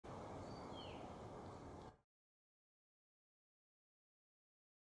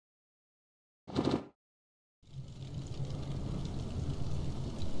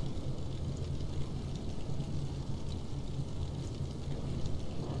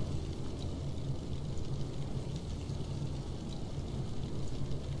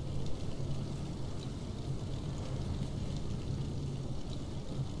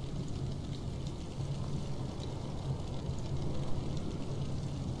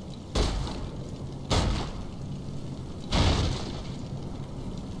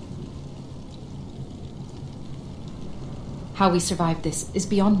How we survived this is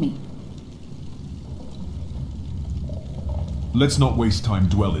beyond me. Let's not waste time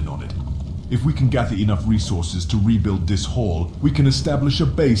dwelling on it. If we can gather enough resources to rebuild this hall, we can establish a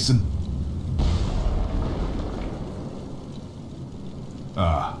base and...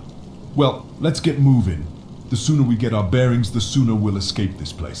 Well, let's get moving. The sooner we get our bearings, the sooner we'll escape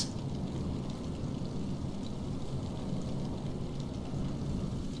this place.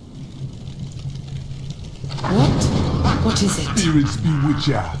 What? What is it? Spirits bewitch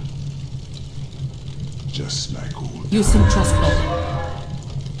ya. Just like old. You seem trustworthy.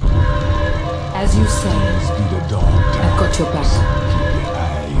 As you say, Be the dog time. I've got your back. Keep your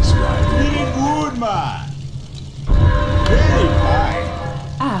eyes wide Very good, man. Very fine.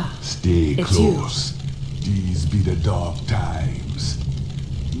 Ah, Stay It's close. These be the dark times.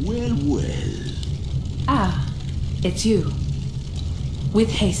 Well, well. it's you. With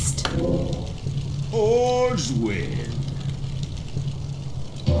haste. All's well.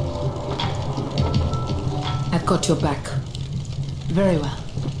 I've got your back. Very well.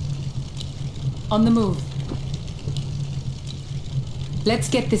 On the move. Let's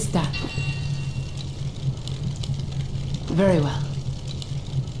get this done. Very well.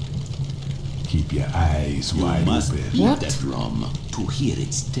 Keep your eyes You wide must open. beat What? the drum to hear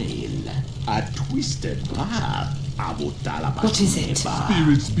its tale. A twisted path. What is it?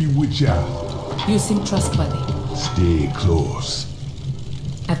 Spirits bewitch ya. You seem trustworthy. Stay close.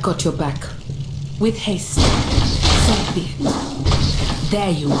 I've got your back. With haste. So be it.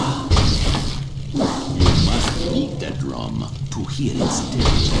 There you are. You must beat the drum to hear its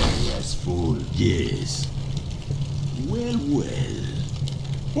tale. Yes, fool. Yes. Well, well.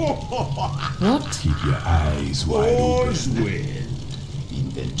 What? Keep your eyes wide All's open. well.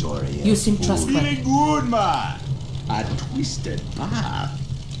 Inventory. You seem trustworthy. Very good, man. A twisted path.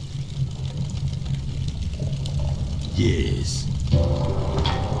 Yes.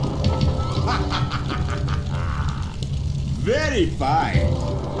 Very fine.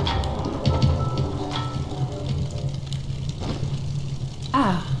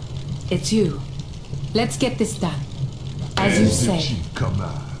 It's you. Let's get this done. As you The say. chief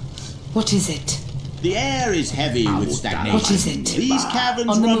commands. What is it? The air is heavy with stagnation. What is it? These caverns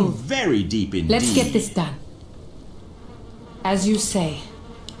On the run move. very deep indeed. Let's get this done. As you say.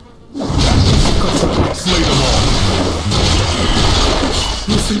 Slay them all.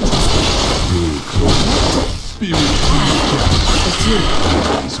 You seem trustworthy. Stay close. Spirits bewitch ya. It's you.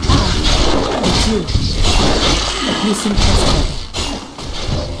 It's you. You seem trustworthy.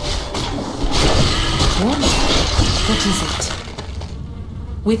 What? What is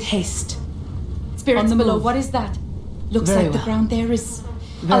it? With haste. Spirits On the below, move. what is that? Looks Very like the well. ground there is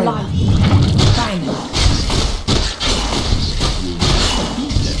Very alive. Finally.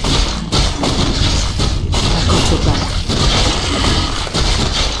 I've got your back.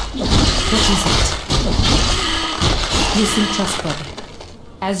 What is it? You seem trustworthy.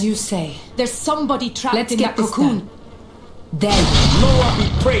 As you say. There's somebody trapped Let's in get that this cocoon. done. There you are. Lord be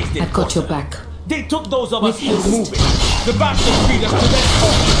praised in I've got your Portland. back. They took those of With us still haste. moving. The bastards beat us to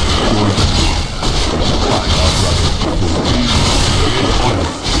death.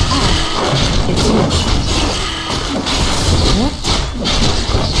 It's you. What?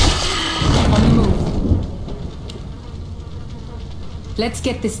 On the move. Let's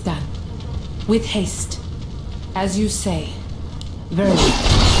get this done. With haste. As you say. Very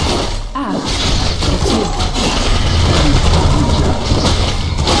well. It's you.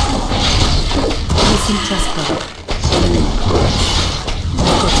 You seem trustworthy.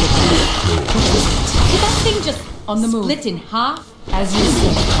 I've got your back. What is it? Did that thing just On the move. split in half? As you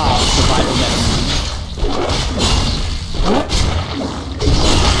say. Survival medicine. What?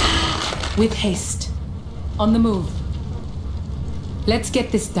 With haste. On the move. Let's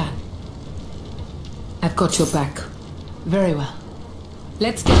get this done. I've got your back. Very well.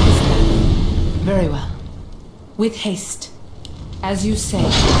 Let's get this done. Very well. With haste. As you say.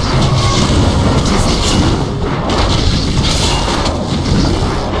 What is it? It's you.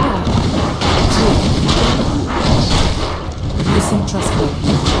 You seem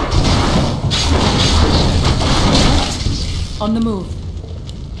trustworthy. On the move.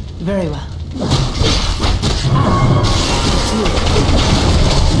 Very well. It's you.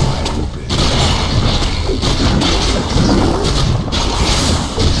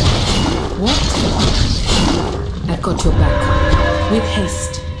 What? I've got your back. With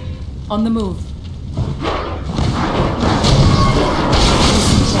haste. On the move. You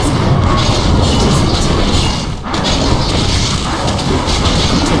seem trustworthy. What is it?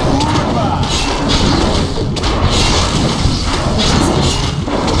 What is it?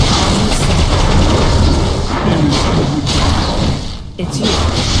 As you say.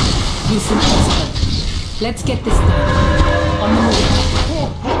 Let's get this done. On the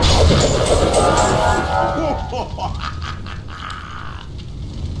move.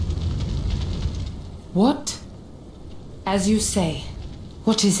 What? As you say.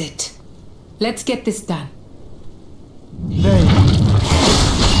 What is it? Let's get this done. Very well.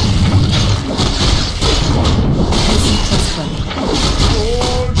 Listen trustworthy.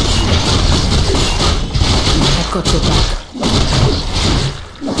 I've got your back.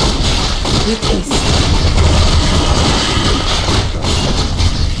 With haste.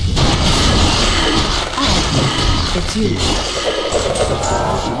 Ah, it's you.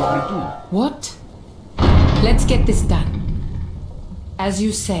 What? Let's get this done. As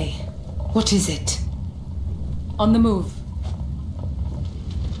you say. What is it? On the move.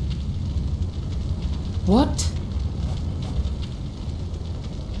 What?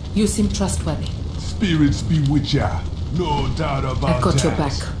 You seem trustworthy. Spirits bewitch ya. No doubt about that. I've got your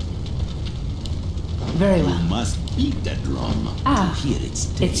back. Very You well. must beat the drum Ah, to hear its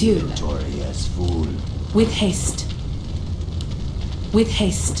it's you. notorious fool. With haste. With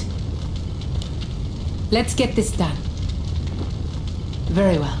haste. Let's get this done.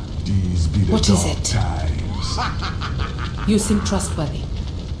 Very well. These be the What is dark it? times. You seem trustworthy.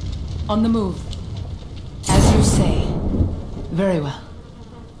 On the move. As you say. Very well.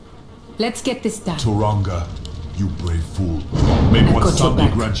 Let's get this done. Turanga, you brave fool. May I've got your Wasabi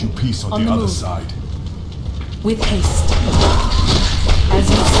back. grant you peace on On the the other move. side. With haste. As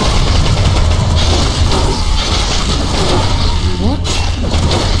you say. What?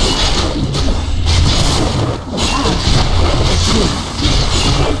 Ah, it's you.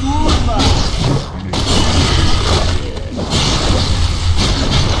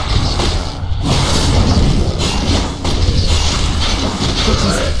 What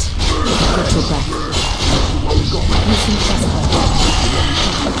is it? I've got your back. You seem trustworthy.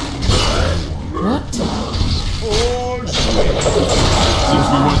 What? Since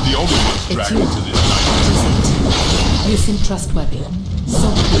we weren't the only ones It's dragged you. into this night. What is it? You seem trustworthy. So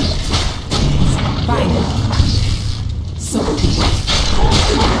be it. Fine. So be it.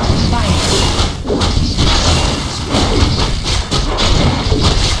 Fine.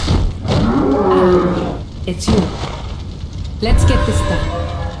 Ah, it's you. Let's get this done.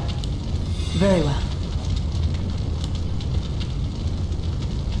 Very well.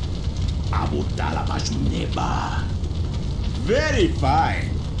 Abutala Bashuneba. Very fine.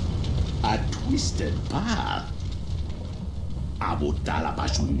 A twisted path. Abutala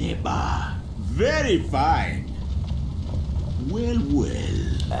Bashuneba. Very fine. Well, well.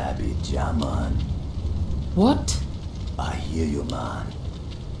 Abidjaman, What? I hear you, man.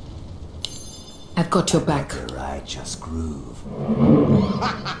 I've got your back. The righteous groove.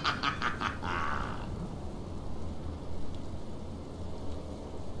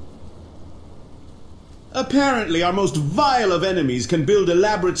 Apparently, our most vile of enemies can build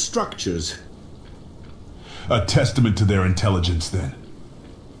elaborate structures. A testament to their intelligence, then.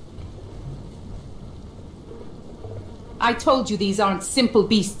 I told you these aren't simple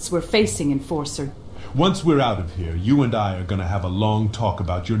beasts we're facing, Enforcer. Once we're out of here, you and I are gonna have a long talk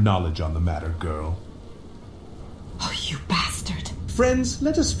about your knowledge on the matter, girl. Oh, you bastard. Friends,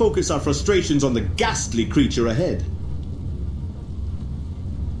 let us focus our frustrations on the ghastly creature ahead.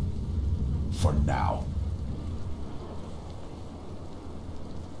 For now.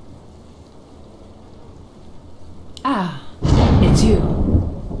 Ah, it's you.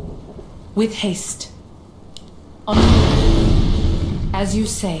 With haste. On the move. As you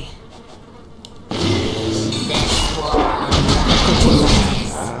say.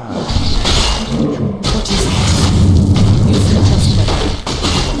 What is it? You seem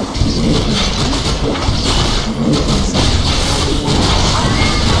trustworthy.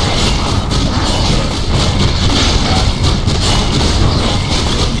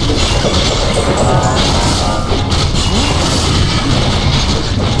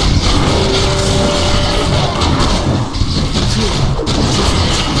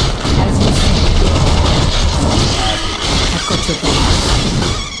 As you say. I've got your back.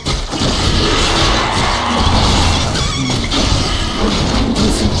 You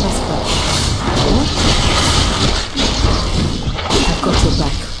seem trustworthy. What? I've got your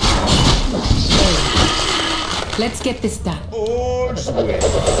back. Very well. Let's get this done.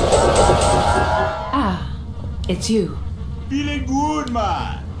 Ah, it's you. Feeling good,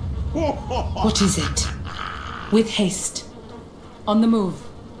 man. What is it? With haste. On the move.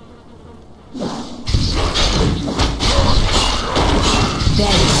 There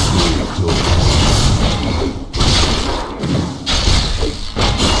you seem trustworthy.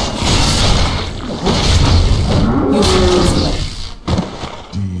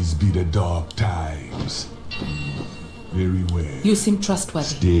 These be the dark times. You seem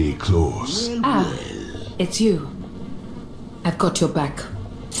trustworthy. Stay close. It's you. I've got your back.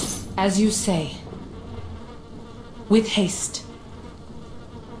 As you say. With haste.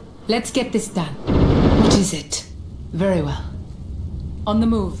 Let's get this done. What is it? Very well. On the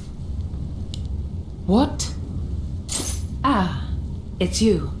move. What? It's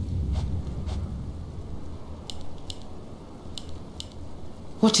you.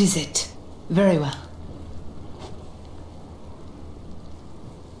 What is it? Very well.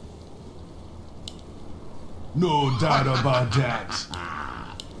 No doubt about that.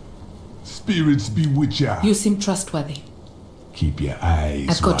 Spirits bewitch ya. You seem trustworthy. Keep your eyes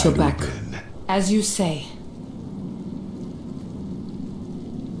I've got your wide back. open. As you say.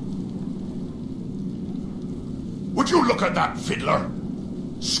 Would you look at that, fiddler?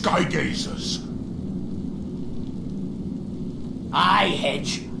 Sky gazers. Aye,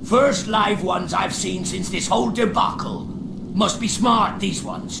 Hedge. First live ones I've seen since this whole debacle. Must be smart, these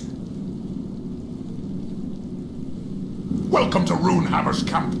ones. Welcome to Runehammer's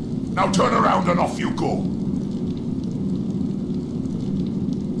camp. Now turn around and off you go.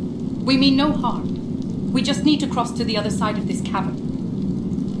 We mean no harm. We just need to cross to the other side of this cavern.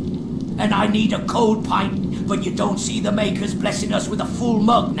 And I need a cold pint, but you don't see the makers blessing us with a full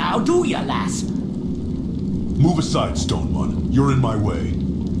mug now, do ya, lass? Move aside, Stone One. You're in my way.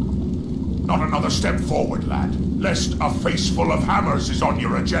 Not another step forward, lad, lest a face full of hammers is on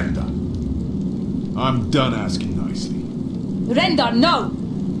your agenda. I'm done asking nicely. Rendar, no!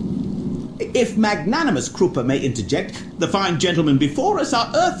 If magnanimous Krupa may interject, the fine gentlemen before us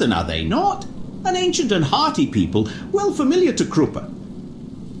are earthen, are they not? An ancient and hearty people, well familiar to Krupa.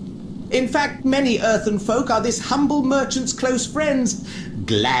 In fact, many earthen folk are this humble merchant's close friends,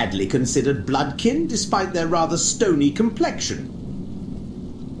 gladly considered bloodkin despite their rather stony complexion.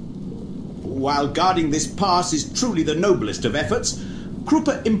 While guarding this pass is truly the noblest of efforts,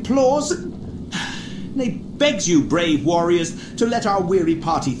 Krupa implores, nay, begs you, brave warriors, to let our weary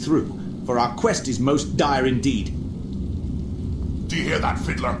party through, for our quest is most dire indeed. Do you hear that,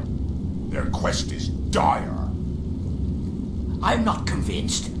 fiddler? Their quest is dire. I'm not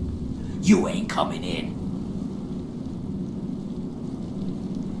convinced. You ain't coming in.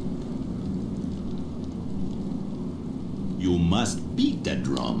 You must beat the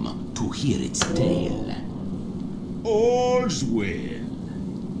drum to hear its tale. All's well.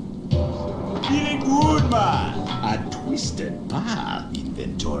 Feeling good, man. A twisted path.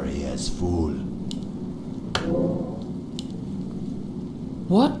 Inventory as full.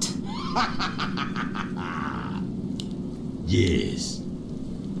 What? Yes.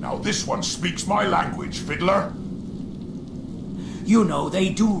 Now this one speaks my language, fiddler. You know, they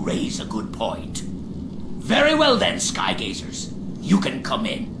do raise a good point. Very well then, Skygazers. You can come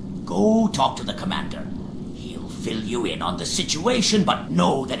in. Go talk to the commander. He'll fill you in on the situation, but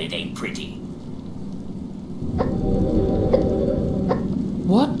know that it ain't pretty.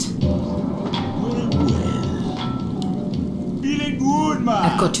 What? Feeling good, man.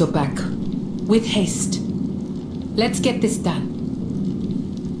 I've got your back. With haste. Let's get this done.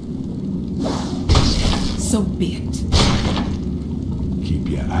 So be it. Keep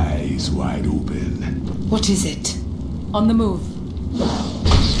your eyes wide open. What is it? On the move.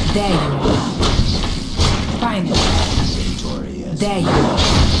 There you are. Finally. Inventory as There you are.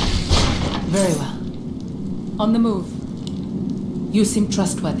 Very well. On the move. You seem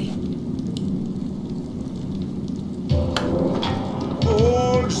trustworthy.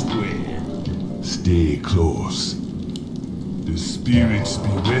 All's well. Stay close. The spirits be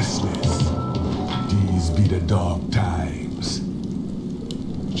restless. These be the dark times.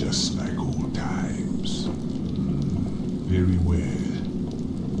 Just like old times. Very well.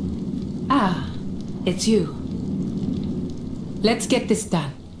 It's you. Let's get this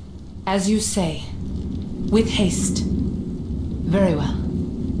done. As you say. With haste. Very well.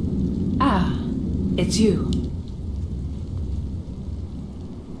 It's you.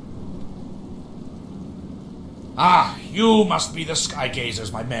 Ah, you must be the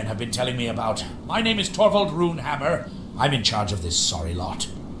Skygazers my men have been telling me about. My name is Torvald Runehammer. I'm in charge of this sorry lot.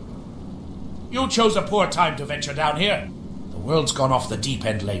 You chose a poor time to venture down here. The world's gone off the deep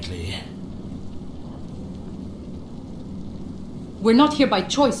end lately. We're not here by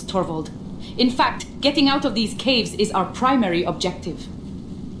choice, Torvald. In fact, getting out of these caves is our primary objective.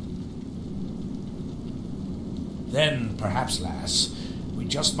 Then, perhaps, lass, we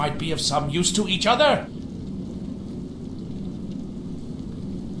just might be of some use to each other.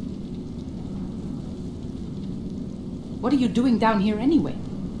 What are you doing down here anyway?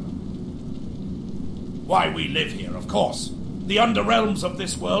 Why we live here, of course. The underrealms of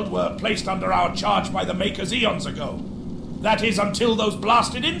this world were placed under our charge by the Makers eons ago. That is, until those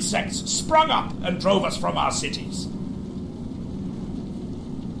blasted insects sprung up and drove us from our cities.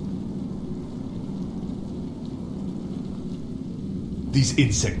 These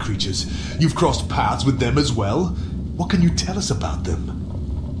insect creatures, you've crossed paths with them as well? What can you tell us about them?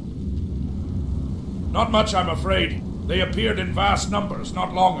 Not much, I'm afraid. They appeared in vast numbers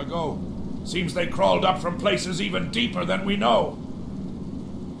not long ago. Seems they crawled up from places even deeper than we know.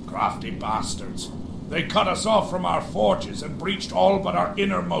 Crafty bastards. They cut us off from our forges and breached all but our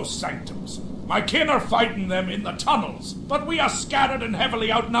innermost sanctums. My kin are fighting them in the tunnels, but we are scattered and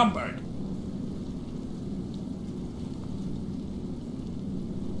heavily outnumbered.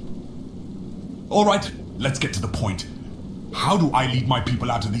 All right, let's get to the point. How do I lead my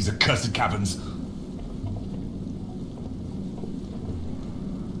people out of these accursed caverns?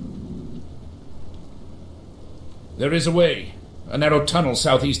 There is a way. A narrow tunnel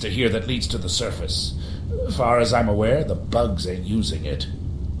southeast of here that leads to the surface. Far as I'm aware, the bugs ain't using it.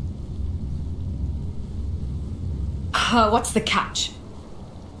 What's the catch?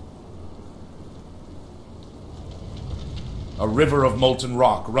 A river of molten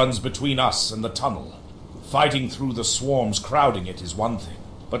rock runs between us and the tunnel. Fighting through the swarms crowding it is one thing,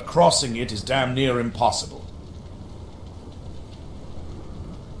 but crossing it is damn near impossible.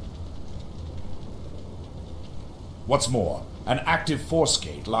 What's more, an active force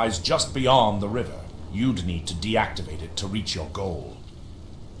gate lies just beyond the river. You'd need to deactivate it to reach your goal.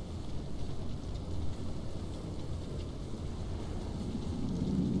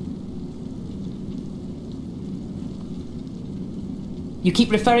 You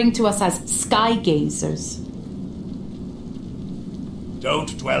keep referring to us as sky gazers.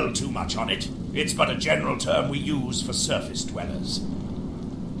 Don't dwell too much on it. It's but a general term we use for surface dwellers.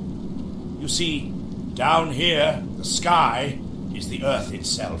 You see, down here, the sky is the earth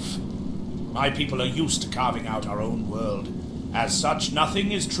itself. My people are used to carving out our own world. As such,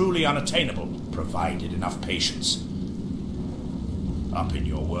 nothing is truly unattainable, provided enough patience. Up in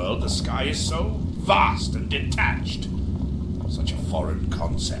your world, the sky is so vast and detached. Such a foreign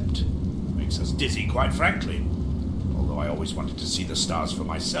concept. Makes us dizzy, quite frankly. Although I always wanted to see the stars for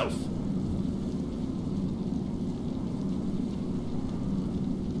myself.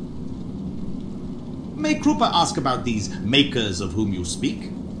 May Krupa ask about these makers of whom you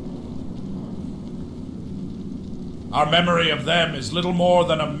speak? Our memory of them is little more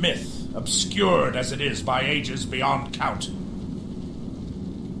than a myth, obscured as it is by ages beyond count.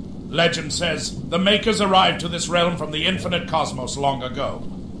 Legend says the Makers arrived to this realm from the infinite cosmos long ago.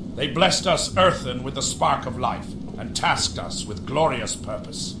 They blessed us earthen with the spark of life, and tasked us with glorious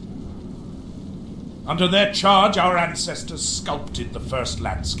purpose. Under their charge, our ancestors sculpted the first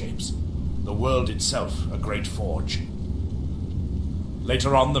landscapes, the world itself a great forge.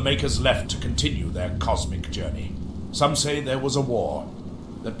 Later on, the Makers left to continue their cosmic journey. Some say there was a war,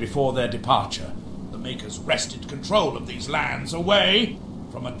 that before their departure, the Makers wrested control of these lands away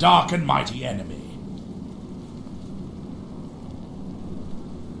from a dark and mighty enemy.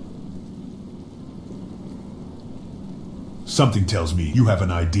 Something tells me you have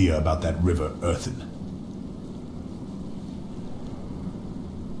an idea about that river Earthen.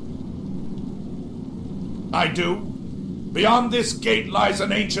 I do. Beyond this gate lies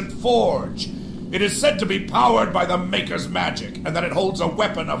an ancient forge. It is said to be powered by the Maker's magic, and that it holds a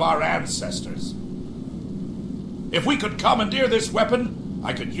weapon of our ancestors. If we could commandeer this weapon,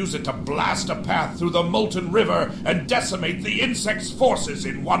 I could use it to blast a path through the molten river and decimate the insect's forces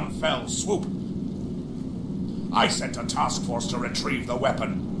in one fell swoop. I sent a task force to retrieve the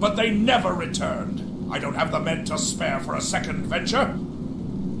weapon, but they never returned. I don't have the men to spare for a second venture.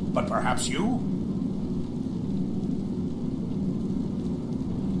 But perhaps you?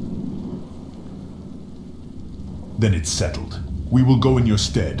 Then it's settled. We will go in your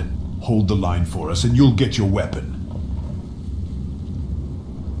stead. Hold the line for us and you'll get your weapon.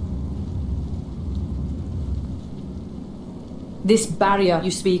 This barrier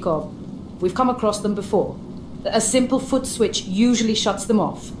you speak of, we've come across them before. A simple foot switch usually shuts them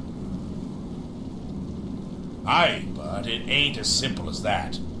off. Aye, but it ain't as simple as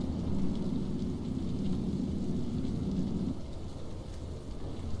that.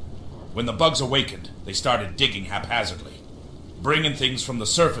 When the bugs awakened, they started digging haphazardly, bringing things from the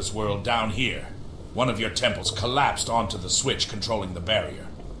surface world down here. One of your temples collapsed onto the switch controlling the barrier.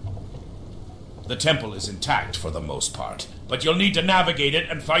 The temple is intact for the most part, but you'll need to navigate it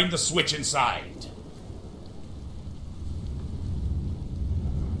and find the switch inside.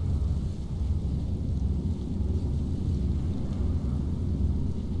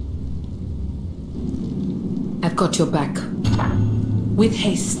 I've got your back. With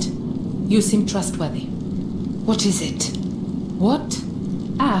haste. You seem trustworthy. What is it? What?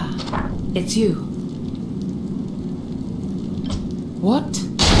 Ah, it's you. What?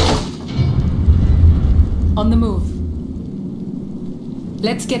 On the move.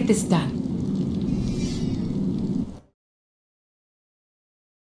 Let's get this done.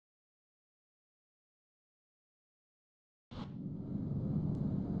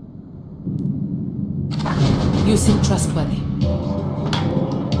 You seem trustworthy.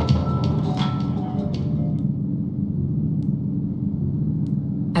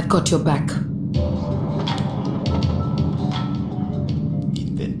 I've got your back.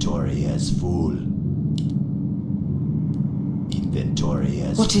 Inventory as full. Inventory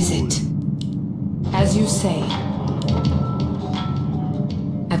as full. What is it? As you say.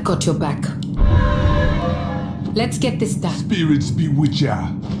 I've got your back. Let's get this done. Spirits bewitch ya.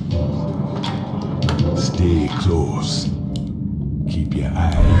 Stay close. Keep your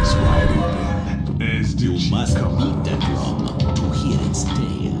eyes wide open. As the You chief must come. beat the drum to hear its tale.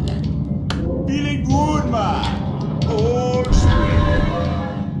 Feeling good, man. All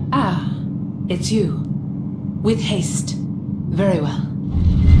spring. Ah, it's you. With haste. Very well.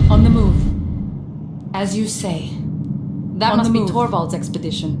 On the move. As you say. That On must the be move. Torvald's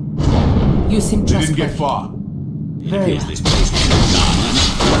expedition. You seem They trustworthy. didn't get far. Very Here's well. this place to be done.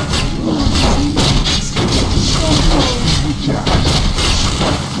 Bewitch ya.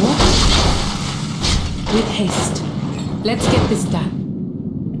 What? With haste. Let's get this done.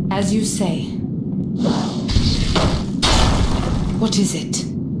 As you say. What is it?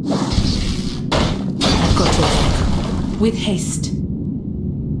 I've got your back. With haste.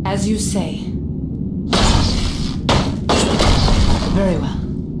 As you say. Very well.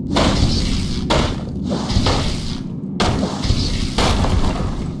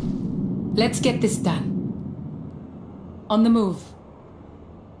 Let's get this done. On the move.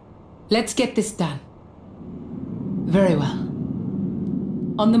 Let's get this done. Very well.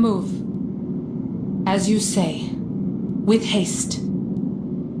 On the move. As you say. With haste.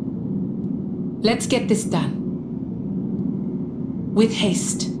 Let's get this done. With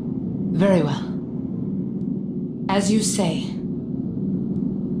haste. Very well. As you say.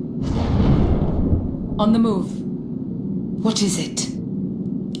 On the move. What is it?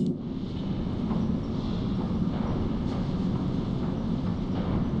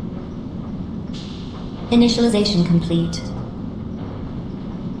 Initialization complete.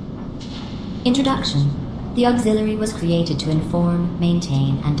 Introduction. The auxiliary was created to inform,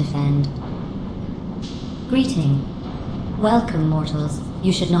 maintain, and defend. Greeting. Welcome, mortals.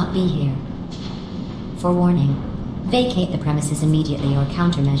 You should not be here. Forewarning. Vacate the premises immediately or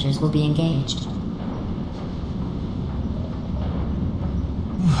countermeasures will be engaged.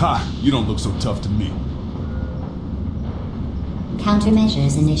 Ha! You don't look so tough to me.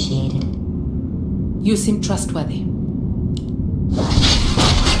 Countermeasures initiated. You seem trustworthy.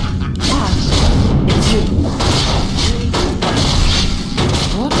 Ah, it's you.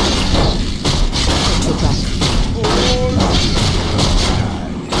 What? Got your back.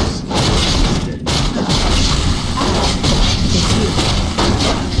 It's you.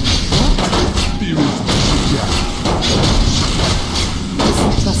 What? Spirits bewitch ya. You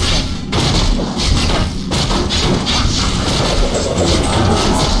seem trustworthy.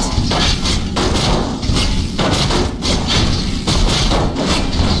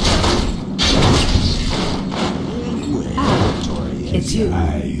 It's you.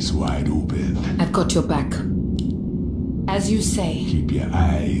 Eyes wide open. I've got your back. As you say. Keep your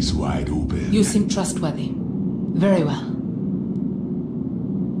eyes wide open. You seem trustworthy. Very well.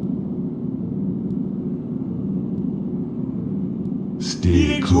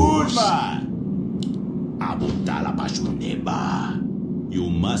 Stay close. Abutala Bashuneba. You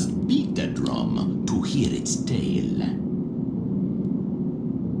must beat the drum to hear its tale.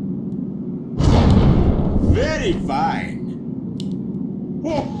 Very fine.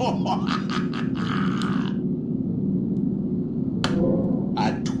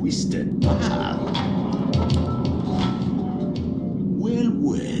 A twisted path. Well,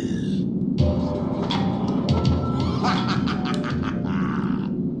 well.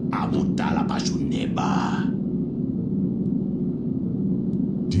 Abutala Bashuneba.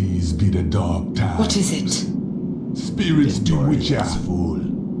 These be the dark times. What is it? Spirits bewitch ya. Fool.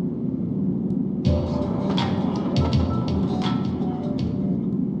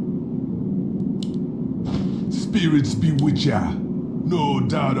 Spirits bewitch ya. No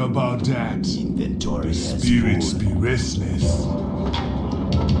doubt about that. Inventory The as spirits full. be restless.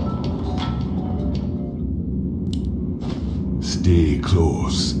 Stay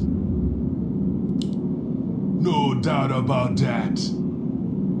close. No doubt about that.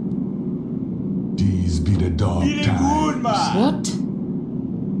 These be a dog time. What?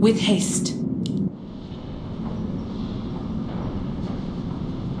 With haste.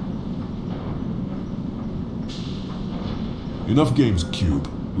 Enough games, Cube.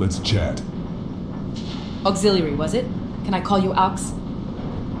 Let's chat. Auxiliary, was it? Can I call you Aux?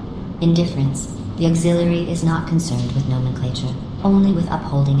 Indifference. The auxiliary is not concerned with nomenclature, only with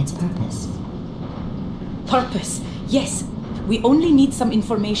upholding its purpose. Purpose. Yes. We only need some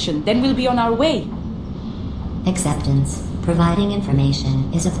information, then we'll be on our way. Acceptance. Providing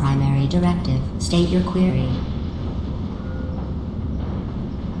information is a primary directive. State your query.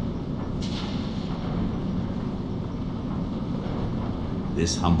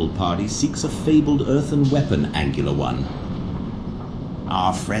 This humble party seeks a fabled earthen weapon, Angular One.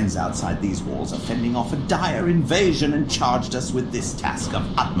 Our friends outside these walls are fending off a dire invasion and charged us with this task of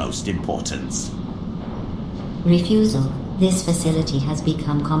utmost importance. Refusal. This facility has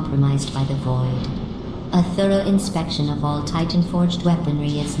become compromised by the Void. A thorough inspection of all Titan-forged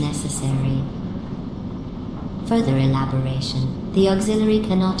weaponry is necessary. Further elaboration. The auxiliary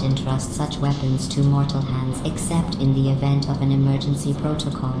cannot entrust such weapons to mortal hands except in the event of an emergency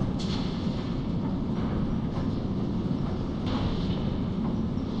protocol.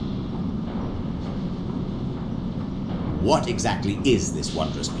 What exactly is this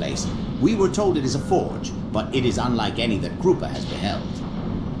wondrous place? We were told it is a forge, but it is unlike any that Krupa has beheld.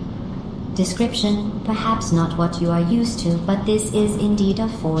 Description, perhaps not what you are used to, but this is indeed a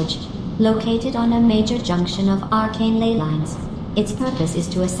forge, located on a major junction of arcane ley lines. Its purpose is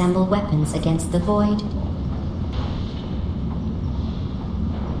to assemble weapons against the Void.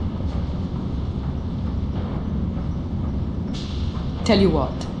 Tell you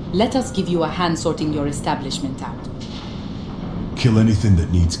what, let us give you a hand sorting your establishment out. Kill anything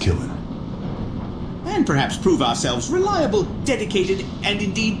that needs killing. And perhaps prove ourselves reliable, dedicated, and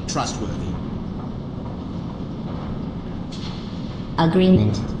indeed trustworthy.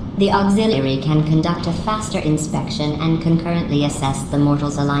 Agreement. The auxiliary can conduct a faster inspection and concurrently assess the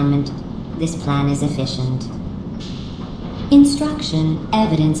mortal's alignment. This plan is efficient. Instruction.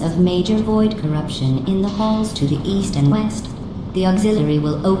 Evidence of major void corruption in the halls to the east and west. The auxiliary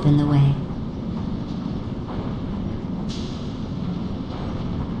will open the way.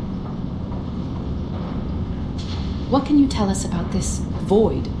 What can you tell us about this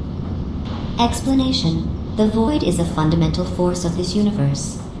void? Explanation. The Void is a fundamental force of this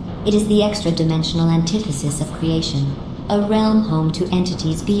universe. It is the extra-dimensional antithesis of creation, a realm home to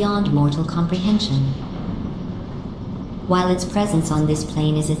entities beyond mortal comprehension. While its presence on this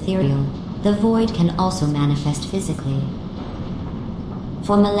plane is ethereal, the Void can also manifest physically.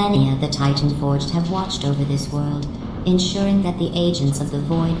 For millennia, the Titan-forged have watched over this world, ensuring that the agents of the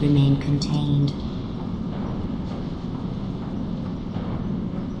Void remain contained.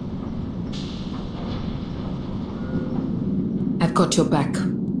 I've got your back.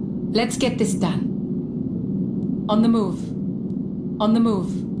 Let's get this done. On the move. On the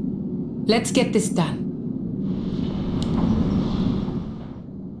move. Let's get this done.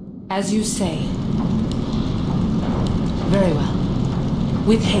 As you say. Very well.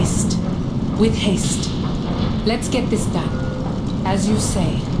 With haste. With haste. Let's get this done. As you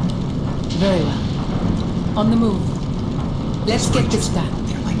say. Very well. On the move. Let's get this done.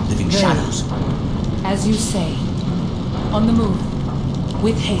 They're like living Very shadows. well. As you say. On the move.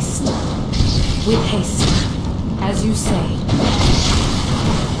 With haste. With haste. As you say.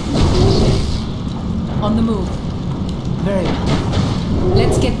 On the move. Very well.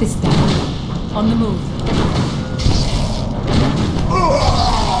 Let's get this done. On the move.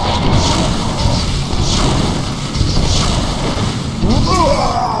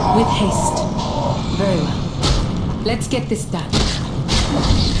 With haste. Very well. Let's get this done.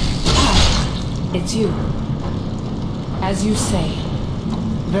 Ah, it's you. As you say.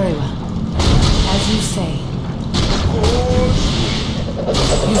 Very well. As you say.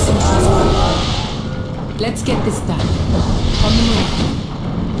 You seem trustworthy. Let's get this done. On the move.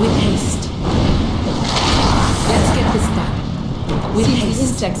 With haste. Let's get this done. With haste.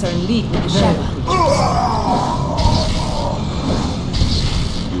 The insects are in league with the Very shadow. well.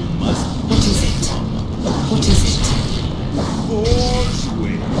 What is it? What is it?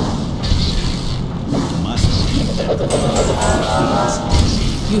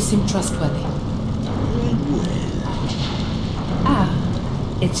 You seem trustworthy. Ah,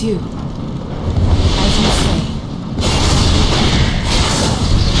 it's you. As you say.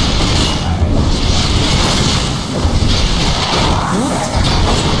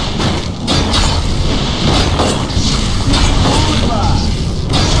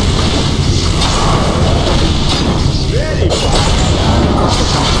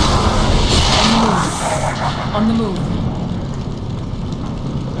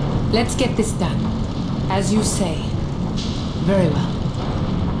 Let's get this done. As you say. Very well.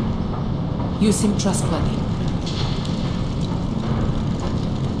 You seem trustworthy.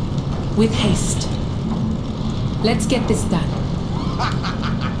 With haste. Let's get this done.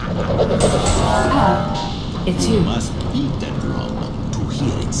 Ah, it's you. You must beat the drum to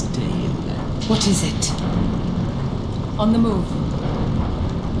hear its tale. What is it? On the move.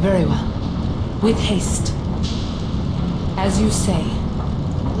 Very well. With haste. As you say.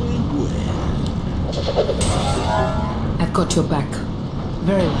 I've got your back.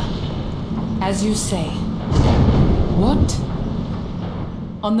 Very well. As you say. What?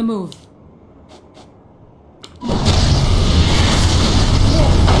 On the move.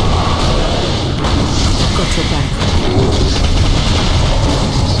 Got your back.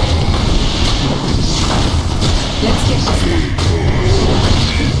 Let's get this done.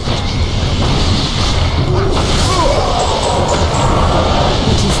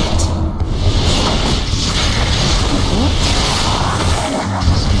 What is it? What?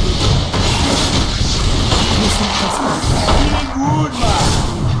 You seem trustworthy.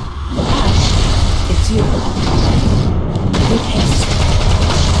 It's you. With haste.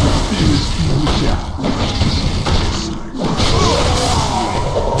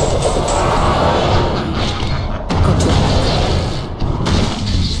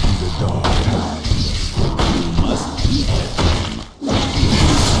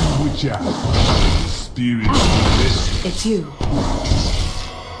 Spirit. It's you.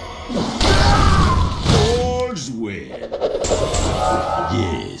 All's well.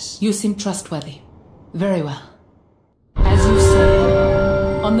 Yes. You seem trustworthy. Very well. As you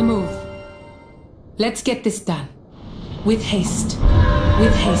say. On the move. Let's get this done. With haste.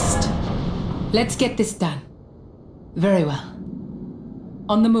 With haste. Let's get this done. Very well.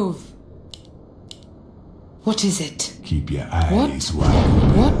 On the move. What is it? Keep your eyes What? wide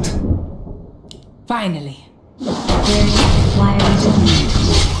open. What? Finally. Very, why are you doing that?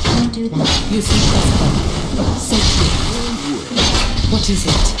 Don't do that. You seem trustworthy. Safety. What is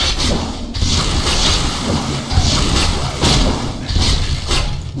it?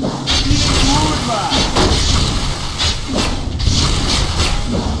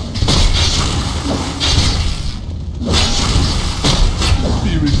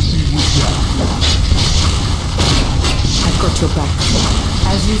 I've got your back.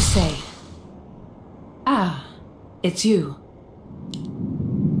 As you say. Ah, it's you.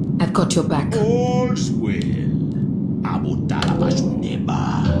 I've got your back. All's well. Abutala Bashuneba.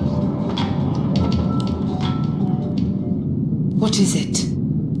 What is it?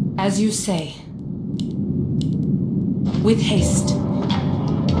 As you say. With haste.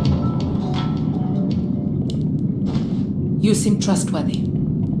 You seem trustworthy.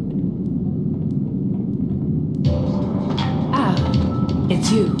 Ah,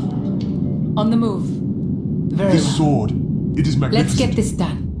 it's you. On the move. Very This well. sword, it is magnificent. Let's get this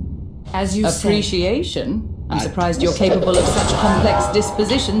done. As you say. Appreciation? I'm surprised you're capable of such complex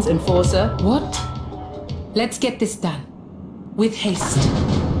dispositions, Enforcer. What? Let's get this done. With haste.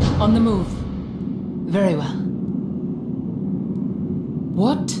 On the move. Very well.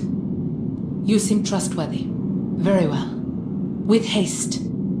 What? You seem trustworthy. Very well. With haste.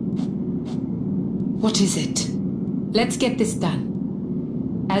 What is it? Let's get this done.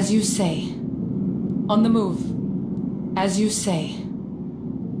 As you say. On the move. As you say.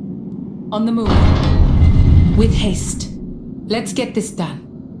 On the move. With haste. Let's get this done.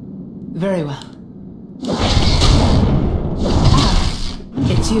 Very well. Ah,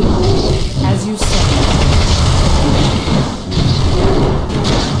 it's you. As you say.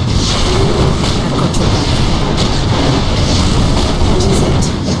 I've got your back. What is it?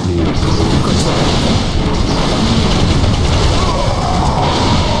 I've got your back.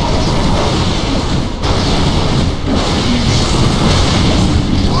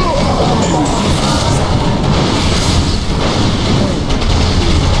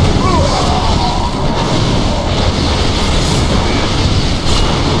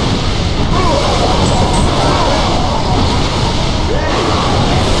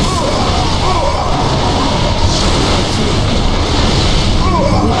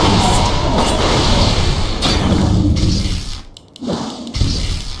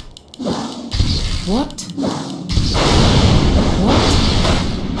 What? What?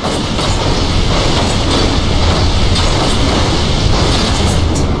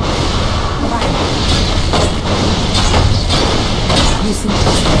 You seem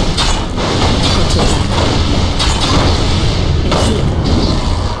trustworthy. Got your back. It's you.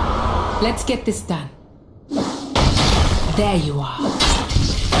 Let's get this done. There you are.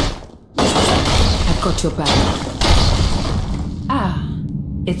 I've got your back. Ah,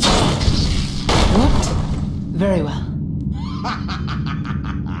 It's you. What? Very well.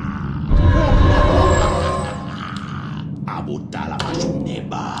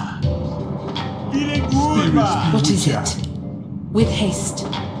 What is it? With haste.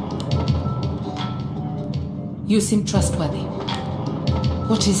 You seem trustworthy.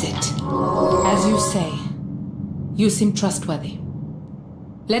 What is it? As you say, you seem trustworthy.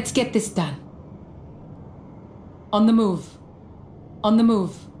 Let's get this done. On the move. On the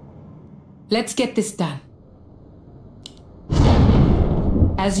move. Let's get this done.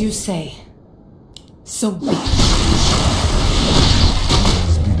 As you say, so be it.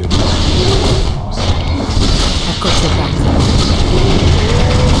 I've got your back.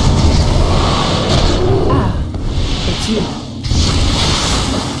 Ah, it's you.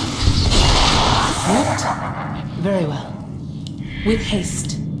 What? Very well. With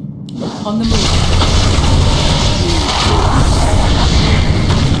haste. On the move.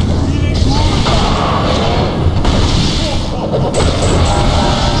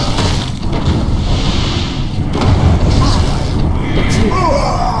 It's you.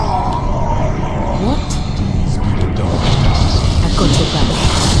 What? I've got your back.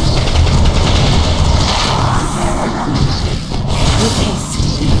 With haste.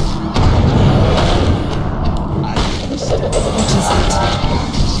 What is it?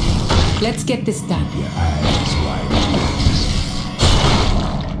 Let's get this done.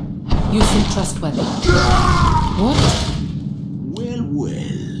 You seem trustworthy. What? Well,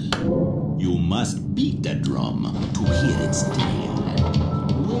 well. You must beat the drum to hear its tale.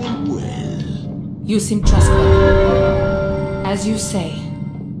 Well, well. You seem trustworthy. As you say.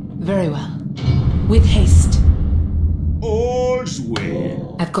 Very well. With haste. All's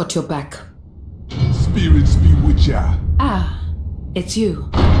well. I've got your back. Spirits bewitch ya. Ah, it's you.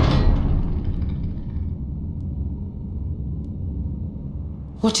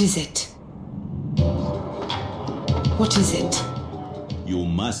 What is it? What is it? You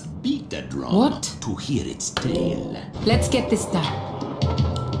must beat the drum What? to hear its tale. Let's get this done.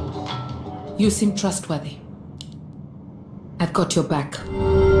 You seem trustworthy. I've got your back.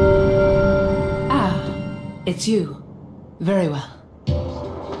 Ah, it's you. Very well.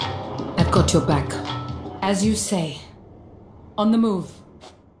 I've got your back. As you say. On the move.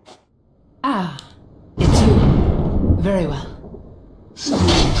 Ah, it's you. Very well. Stay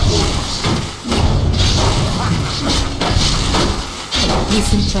close. You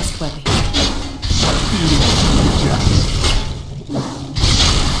seem trustworthy. Spirits bewitch ya.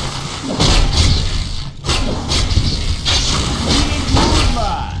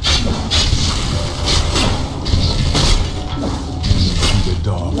 The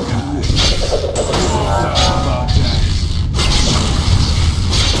dark tide.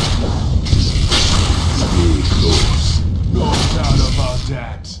 Stay close. No doubt about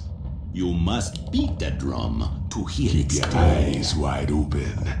that. You must beat the drum to hear its Your tale. eyes wide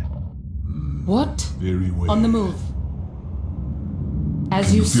open. What? Very well. On the move. As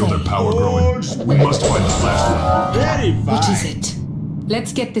Can you you feel say. their power growing? We must find the last one. Very fine. What is it?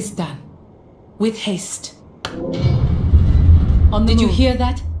 Let's get this done. With haste. On the Did you move. hear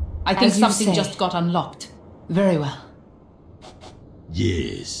that? I think As you something say. just got unlocked. Very well.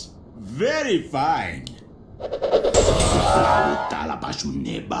 Yes. Very fine.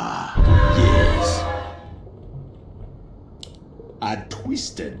 Yes. A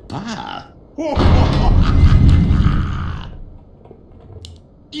twisted path.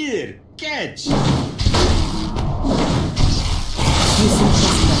 Here, catch. You seem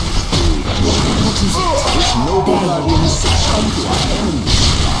trustworthy. What is it? This noble guardian succumbed to our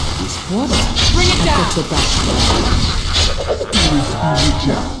enemies. What? Bring it I've down! got your back. Spirits bewitch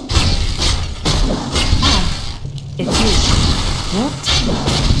ya. It's you. What?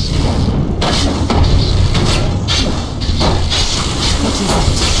 What is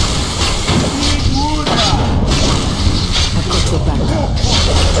it? I've got your back.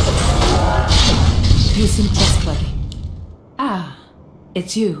 You seem trustworthy. Ah,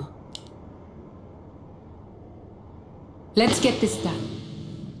 it's you. Let's get this done.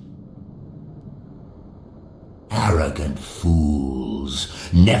 Arrogant fools.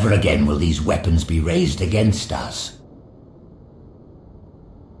 Never again will these weapons be raised against us.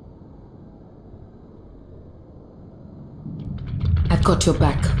 I've got your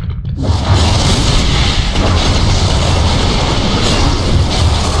back.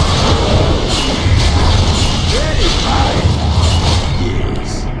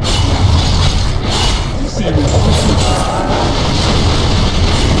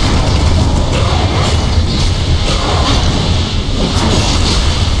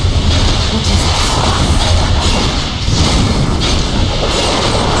 What is it?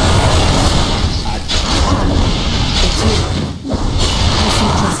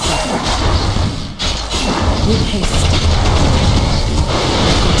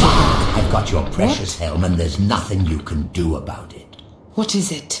 precious helm, and there's nothing you can do about it. What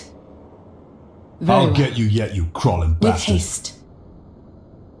is it? I'll get you yet, you crawling bastard. With haste.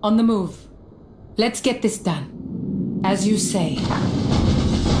 On the move. Let's get this done. As you say.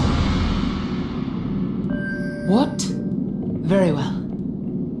 What? Very well.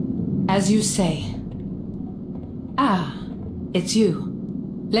 As you say. Ah, it's you.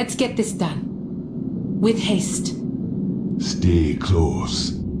 Let's get this done. With haste. Stay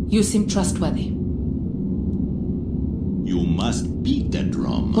close. You seem trustworthy. You must beat the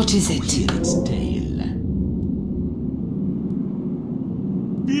drum. What is to it? hear its tale.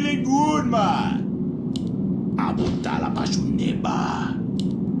 Feeling good, man. Abutala Pashuneba.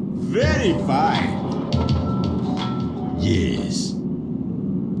 Very fine. Yes.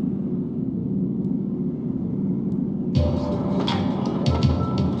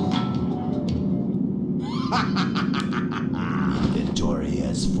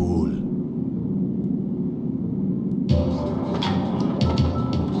 Victorious fool.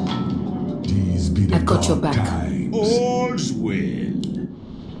 These be the I've got your dark back. times. All's well.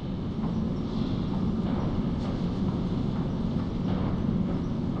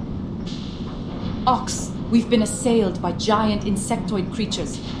 Ox, we've been assailed by giant insectoid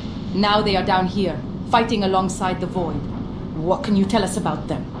creatures. Now they are down here, fighting alongside the Void. What can you tell us about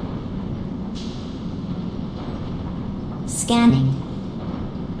them? Scanning.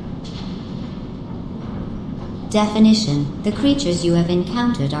 Definition: the creatures you have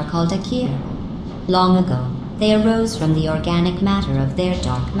encountered are called Akir. Long ago, they arose from the organic matter of their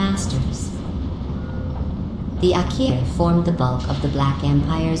dark masters. The Akir formed the bulk of the Black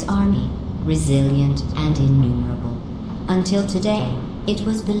Empire's army, resilient and innumerable. Until today, it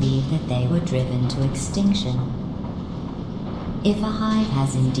was believed that they were driven to extinction. If a hive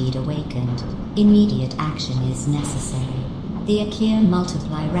has indeed awakened, immediate action is necessary. The Akir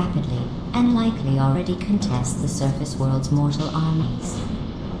multiply rapidly and likely already contest the surface world's mortal armies.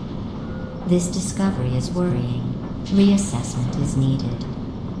 This discovery is worrying. Reassessment is needed.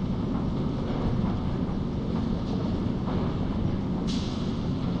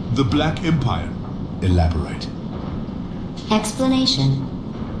 The Black Empire. Elaborate. Explanation.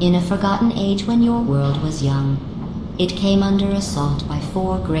 In a forgotten age when your world was young, it came under assault by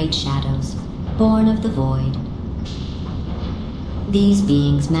 4 great shadows, born of the Void. These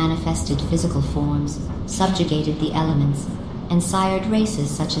beings manifested physical forms, subjugated the elements, and sired races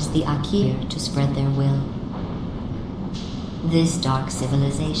such as the Akir to spread their will. This dark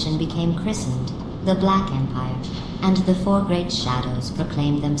civilization became christened the Black Empire, and the 4 great shadows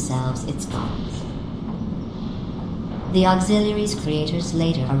proclaimed themselves its gods. The Auxiliaries' creators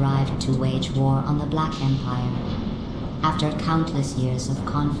later arrived to wage war on the Black Empire. After countless years of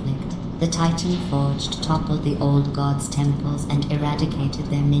conflict, the Titan Forged toppled the old gods' temples and eradicated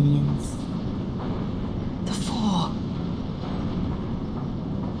their minions. The 4.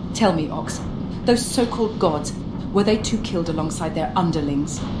 Tell me, Ox, those so-called gods, were they too killed alongside their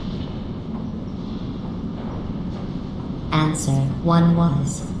underlings? Answer: one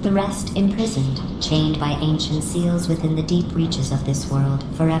was. The rest imprisoned, chained by ancient seals within the deep reaches of this world,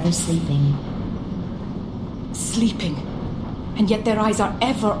 forever sleeping. Sleeping, and yet their eyes are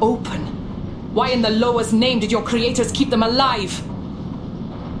ever open. Why in the lowest name did your creators keep them alive?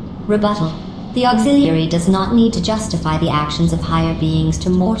 Rebuttal. The Auxiliary does not need to justify the actions of higher beings to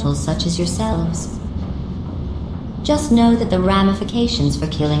mortals such as yourselves. Just know that the ramifications for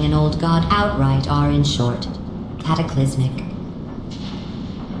killing an old god outright are, in short, cataclysmic.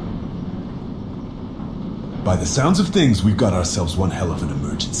 By the sounds of things, we've got ourselves one hell of an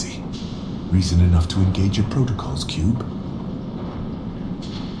emergency. Reason enough to engage your protocols, Cube.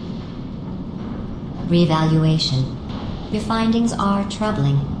 Reevaluation. Your findings are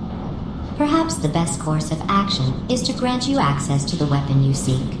troubling. Perhaps the best course of action is to grant you access to the weapon you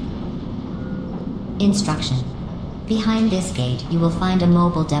seek. Instruction. Behind this gate, you will find a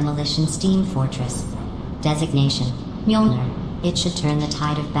mobile demolition steam fortress. Designation: Mjolnir. It should turn the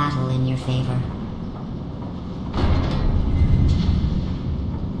tide of battle in your favor.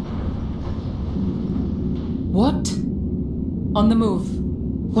 What? On the move.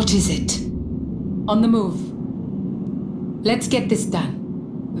 What is it? On the move. Let's get this done.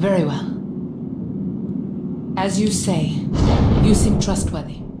 Very well. As you say, you seem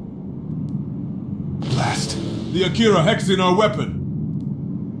trustworthy. Blast. The Akira hexing our weapon.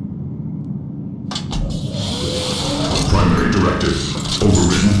 Primary directive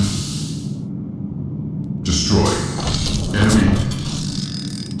overridden. Destroy. Enemy.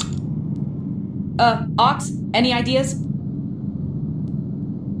 Ox, any ideas?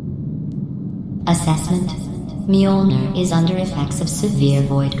 Assessment. Mjolnir is under effects of severe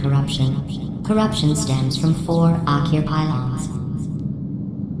void corruption. Corruption stems from 4 Akir pylons.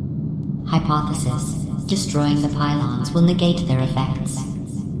 Hypothesis: destroying the pylons will negate their effects.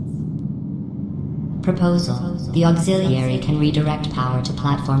 Proposal: the auxiliary can redirect power to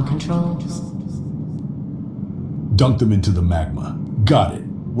platform controls. Dunk them into the magma. Got it.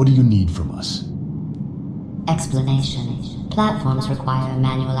 What do you need from us? Explanation: platforms require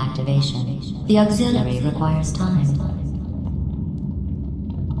manual activation. The auxiliary requires time.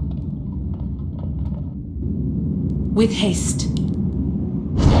 With haste.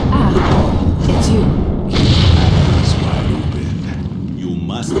 Ah, it's you. Eyes wide open. You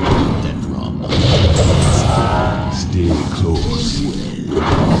must beat that drum. Stay close.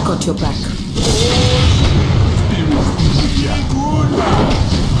 I've got your back.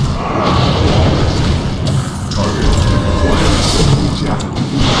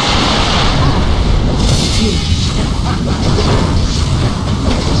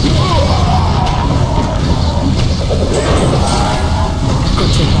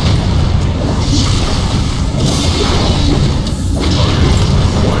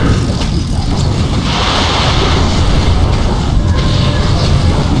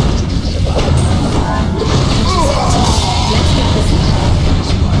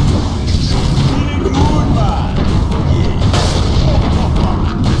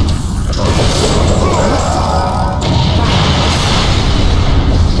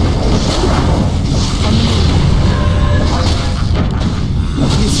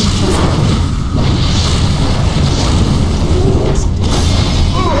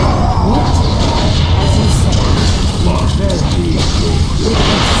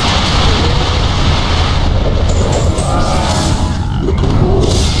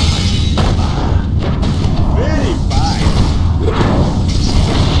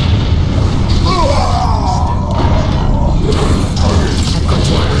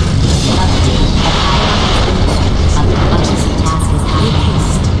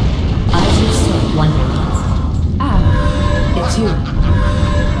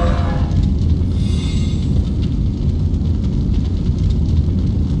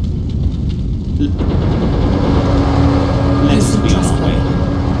 Let's be on our way.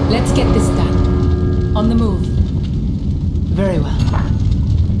 Let's get this done. On the move. Very well.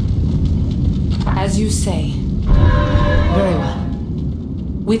 As you say. Very well.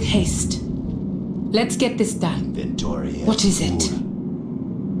 With haste. Let's get this done. Inventory. What is it?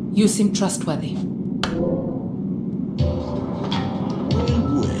 You seem trustworthy.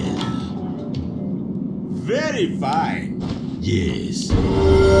 Well. Very fine. Yes.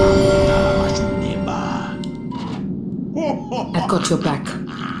 I've got your back.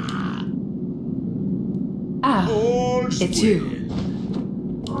 Ah, it's you.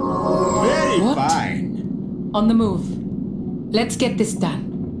 Very What? fine. On the move. Let's get this done.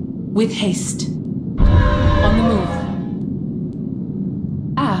 With haste. On the move.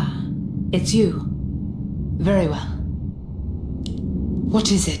 Ah, it's you. Very well.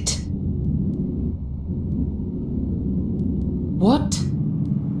 What is it? What?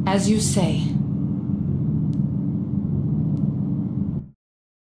 As you say.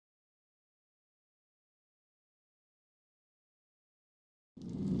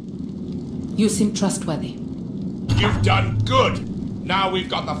 You seem trustworthy. You've done good! Now we've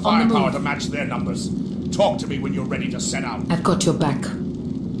got the firepower move. to match their numbers. Talk to me when you're ready to set out. I've got your back.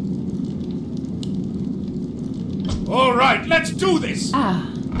 All right, let's do this! Ah,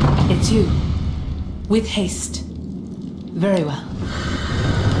 it's you. With haste. Very well.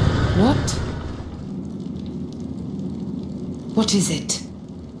 What? What is it?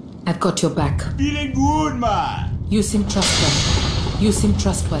 I've got your back. Feeling good, man. You seem trustworthy. You seem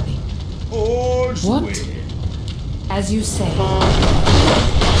trustworthy. All What? sweet. As you say.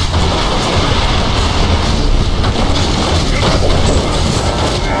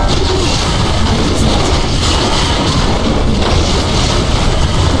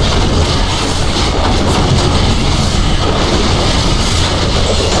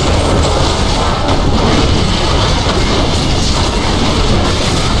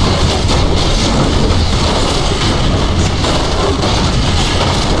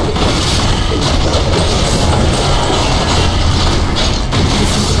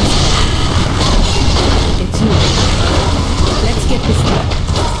 This is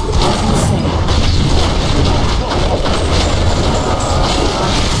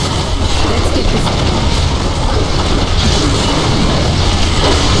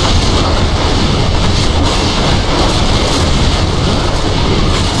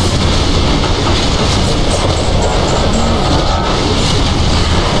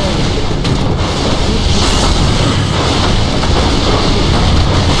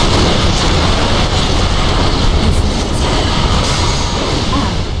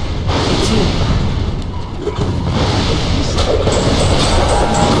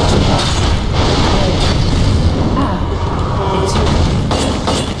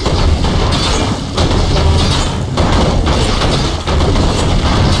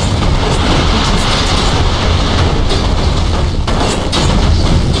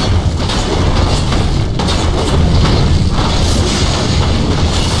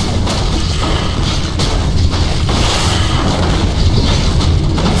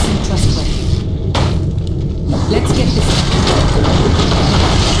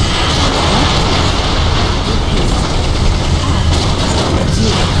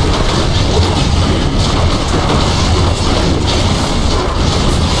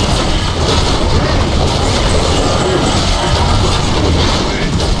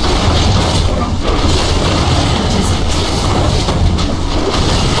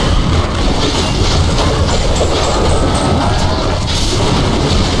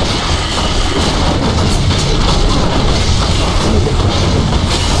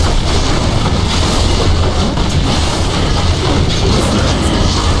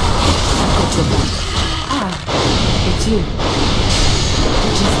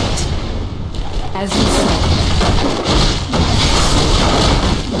As you say.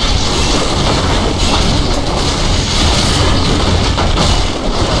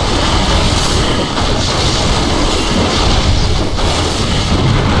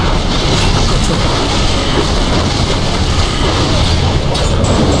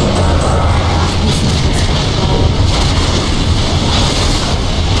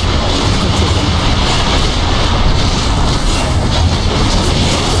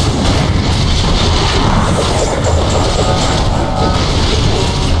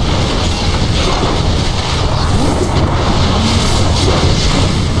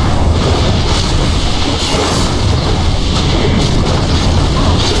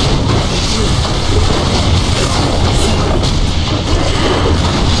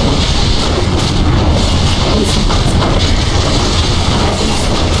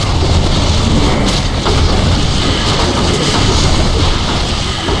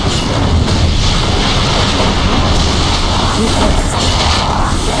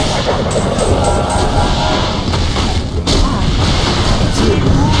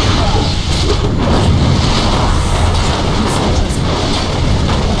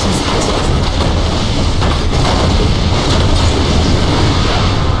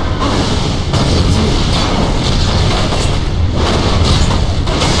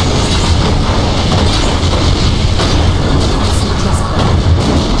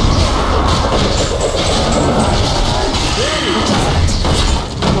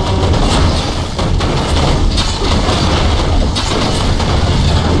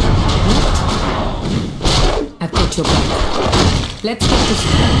 Let's get this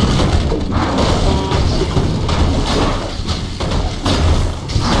done.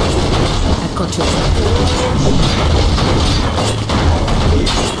 I've got your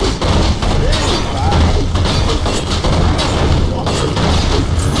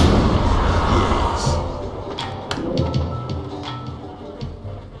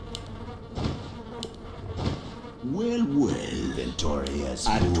Well, Ventoria's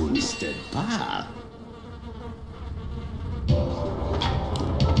a twisted path.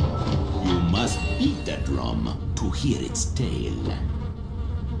 You must beat the drum to hear its tale.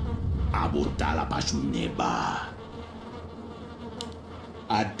 Abutala Pashuneba.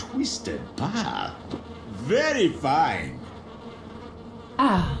 A twisted path. Very fine.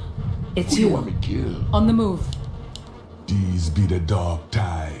 Ah, it's Who do you you. want me to kill? On the move. These be the dark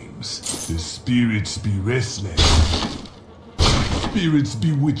times. The spirits be restless. Spirits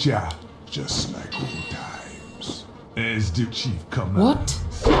bewitch ya, just like old times. As the chief commands. What?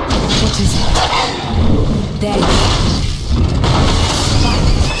 What is it? There you are.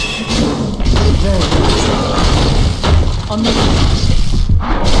 Very good. On the move.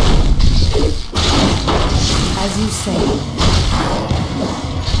 As you say.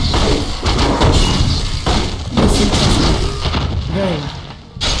 Listen to me. Very well.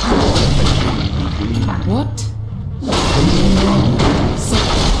 What?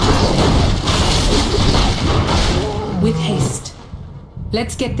 With haste.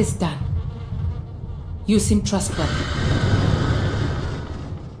 Let's get this done. You seem trustworthy.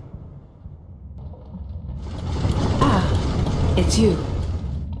 Ah, it's you.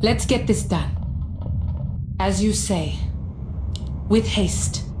 Let's get this done. As you say. With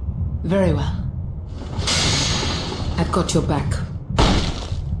haste. Very well. I've got your back.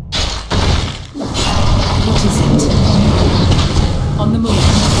 What is it? On the move.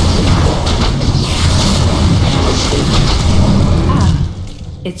 Ah,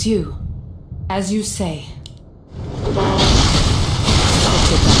 it's you. As you say.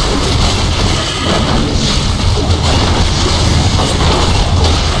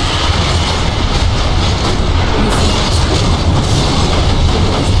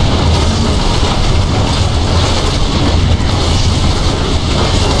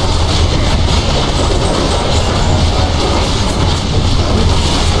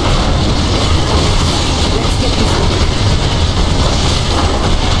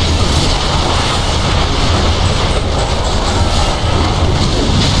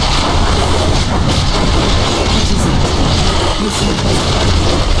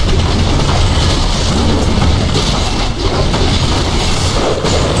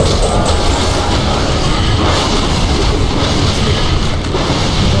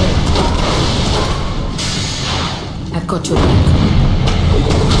 I've got your back.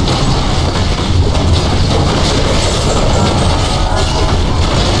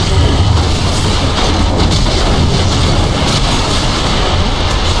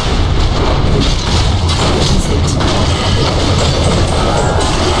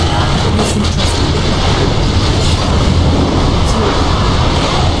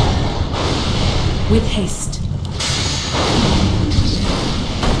 With haste.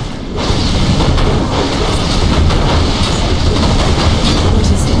 What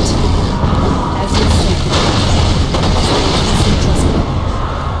is it? As you say.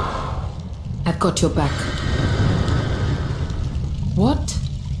 I've got your back. What?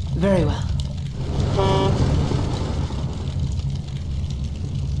 Very well.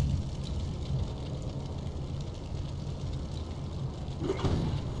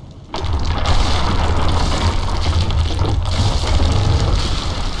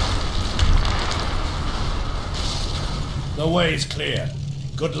 The way's clear.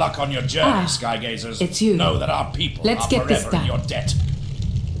 Good luck on your journey, Skygazers. It's you. Know that our people Let's are get this forever in done. your debt.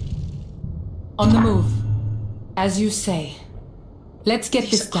 On the move. As you say. Let's get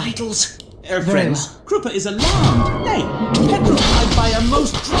this done. Idols. Very Friends, well. Krupa is alarmed, nay, petrified by a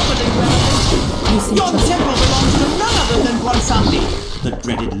most troubling revelation. Your temple belongs to none other than Guansandi, the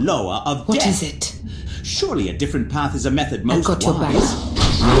dreaded lower of What death. is it? Surely a different path is a method most I've got your back. wise.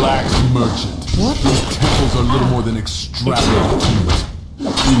 Relax, merchant. What? These temples are little more than extravagant tombs.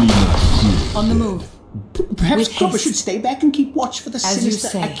 Really not here. On the move. Perhaps With Krupa haste. should stay back and keep watch for the As you sinister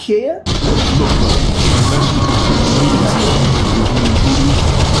say. Akir.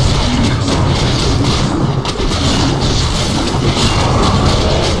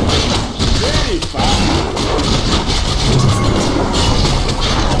 Very fine.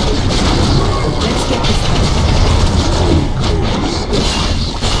 Let's get this done.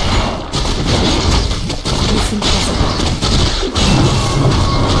 It's impossible.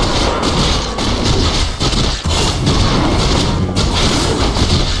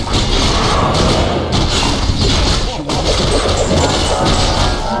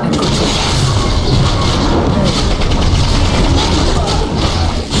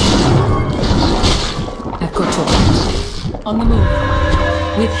 I've got your back. On the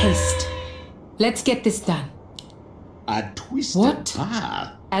move. With haste. Let's get this done. A twisted What?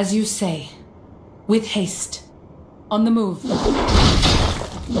 path. As you say. With haste. On the move.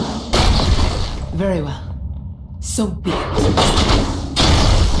 Very well. So be it.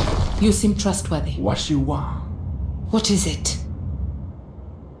 You seem trustworthy. What you want? What is it?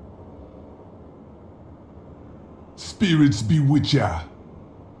 Spirits bewitch ya.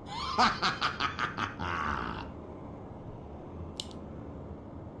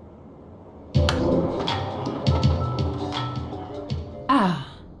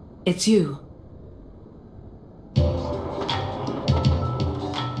 Ah, it's you.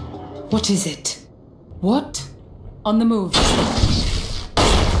 What is it? What? On the move.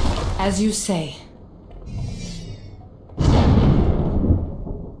 As you say.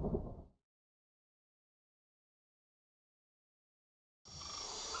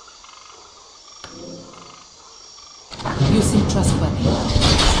 You seem trustworthy.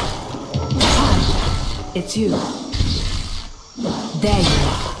 Ah, it's you. There you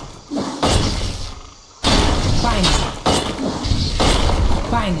are. Finally.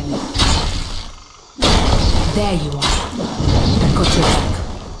 Finally. There you are. I got your back.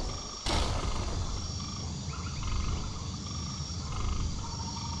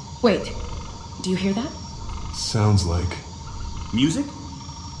 Wait, do you hear that? Sounds like... Music?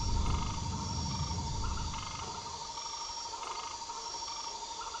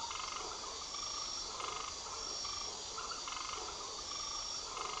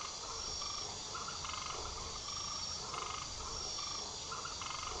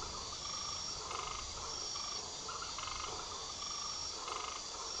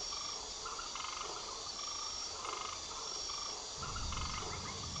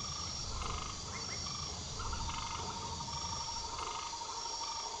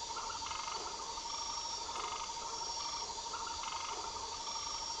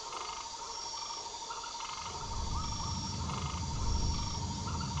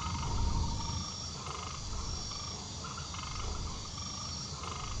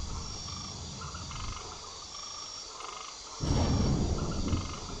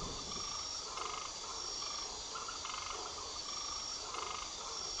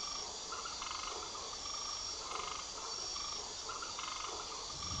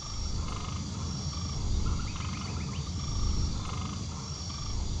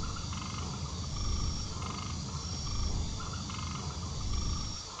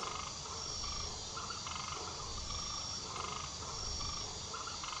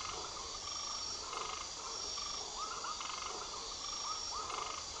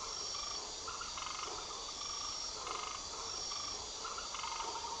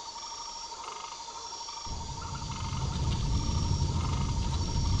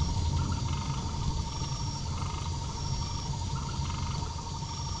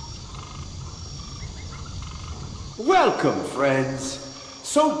 Welcome, friends.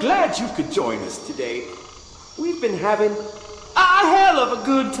 So glad you could join us today. We've been having a hell of a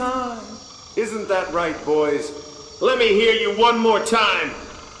good time. Isn't that right, boys? Let me hear you one more time.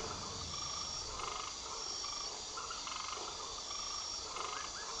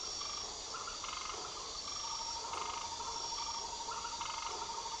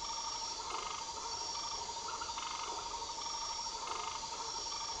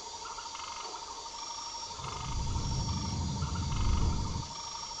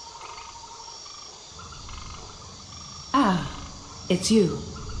 It's you.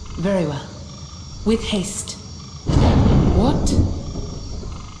 Very well. With haste. What?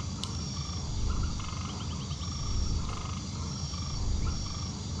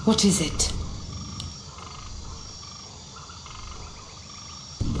 What is it?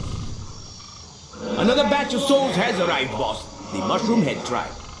 Another batch of souls has arrived, boss. The Mushroom Head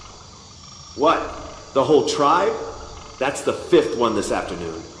tribe. What? The whole tribe? That's the 5th one this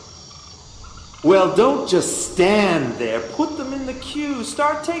afternoon. Well, don't just stand there. Put them in the queue.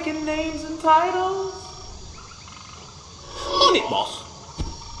 Start taking names and titles. On it, boss.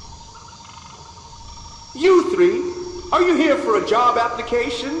 You three, are you here for a job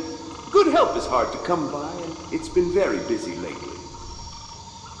application? Good help is hard to come by, and it's been very busy lately.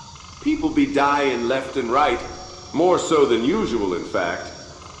 People be dying left and right. More so than usual, in fact.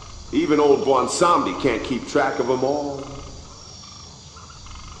 Even old Bwansambi can't keep track of them all.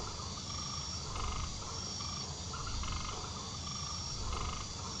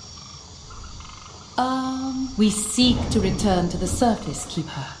 We seek to return to the surface,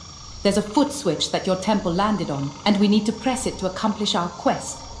 Keeper. There's a foot switch that your temple landed on, and we need to press it to accomplish our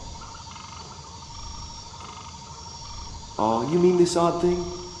quest. Oh, you mean this odd thing?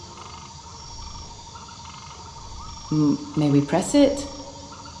 May we press it?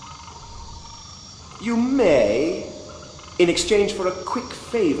 You may, in exchange for a quick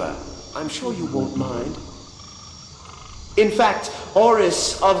favor. I'm sure you won't mind. In fact,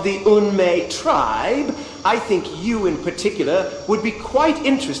 Oris of the Unmei tribe, I think you in particular would be quite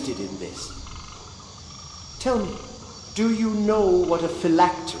interested in this. Tell me, do you know what a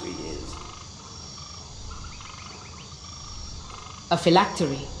phylactery is? A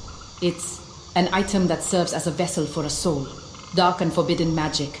phylactery. It's an item that serves as a vessel for a soul. Dark and forbidden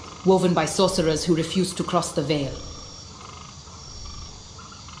magic, woven by sorcerers who refuse to cross the veil.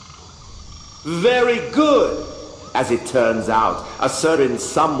 Very good! As it turns out, a certain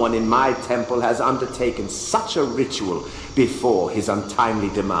someone in my temple has undertaken such a ritual before his untimely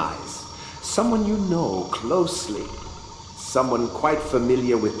demise. Someone you know closely. Someone quite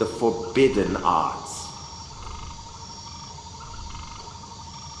familiar with the forbidden arts.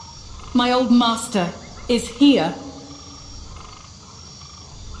 My old master is here.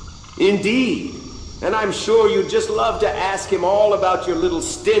 Indeed. And I'm sure you'd just love to ask him all about your little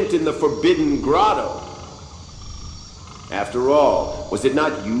stint in the Forbidden Grotto. After all, was it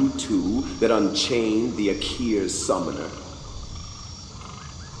not you two that unchained the Akir's summoner?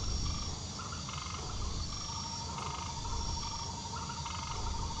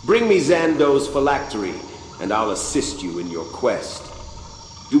 Bring me Zando's phylactery, and I'll assist you in your quest.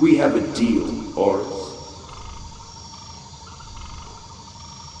 Do we have a deal, Oris?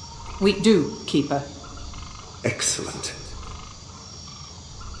 We do, Keeper. Excellent.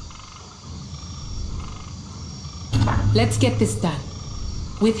 Let's get this done.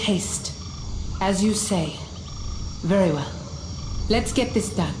 With haste. As you say. Very well. Let's get this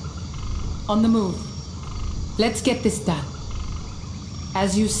done. On the move. Let's get this done.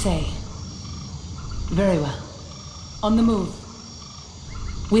 As you say. Very well. On the move.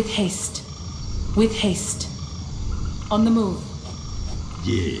 With haste. With haste. On the move.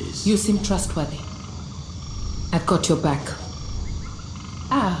 Yes. You seem trustworthy. I've got your back.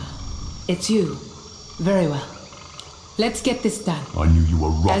 Ah, it's you. Very well. Let's get this done. I knew you were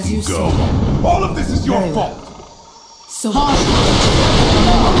rotten. As you go. say. All of this is your Very well. fault. So You are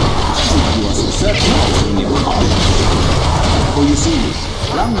so certain of being able. For you see,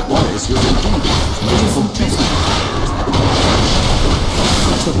 young Oris was indeed most forbidden.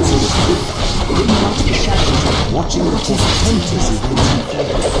 Hidden amongst the shadows, watching the portentous events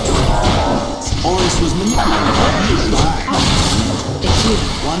unfold. Oris was manipulated by it's you.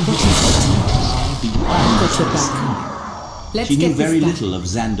 one who can see Got your beyond. back. Let's She get knew very this done. little of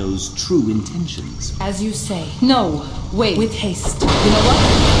Zando's true intentions. As you say. No, wait. With haste. You know what?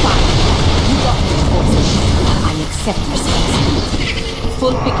 Fine. You got me, forces. I accept your stance.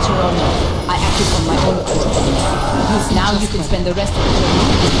 Full picture or not, I acted on my own terms. Now you can spend the rest of the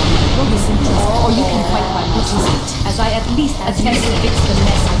journey or you can fight my wishes, as I at least attempt to fix the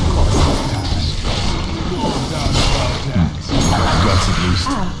mess I caused. once at least.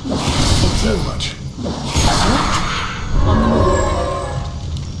 It's you. That much. On the move.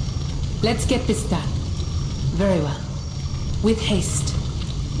 Let's get this done. Very well. With haste.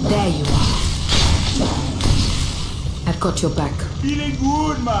 There you are. I've got your back. Feeling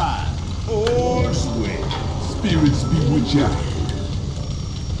good, man. All sweet. Spirits be with ya.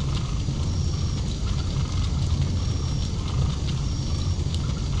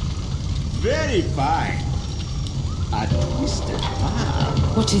 Very fine. A twisted palm.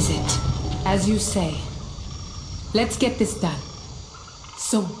 What is it? As you say. Let's get this done.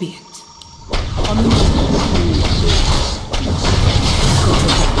 So be it. On the move.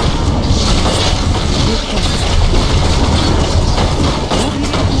 With haste.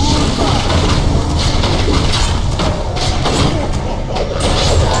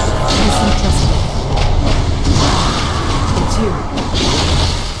 Listen, trust me. It's you.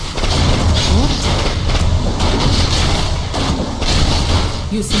 What?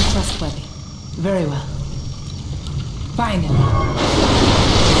 You seem trustworthy. Very well. Finally.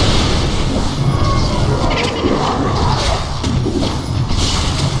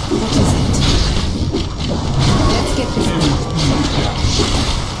 What is it? Let's get this done.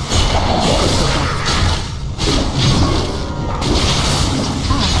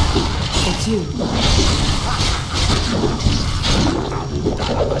 It's you.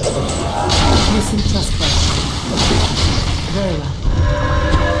 You seem trustworthy. Very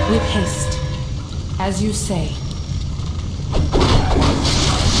well. With haste. As you say.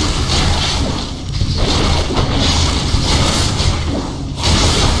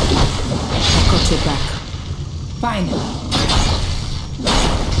 I've got your back. Finally.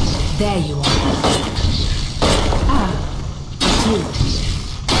 There you are. It's you.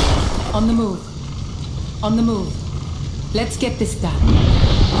 On the move. On the move. Let's get this done.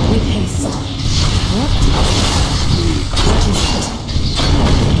 With haste. What? What is it?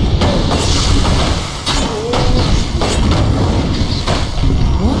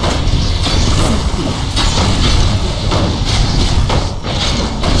 What? Sophia.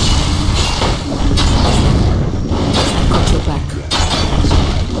 I've got your back.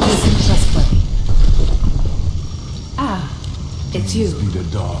 Listen trustworthy. It's you. Be the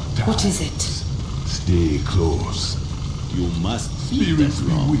dark times. What is it? Stay close. You must feel Spirits that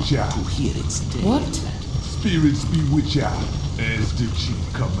be drum with ya. to hear its tale. What? Spirits be with ya, as the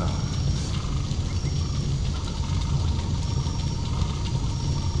chief commands.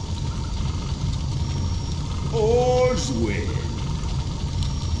 All's well.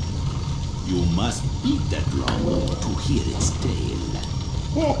 You must beat that drum to hear its tale.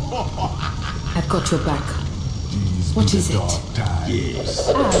 I've got your back. These What be is the it? dark times. Yes.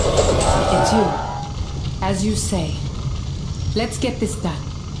 It's you. As you say. Let's get this done.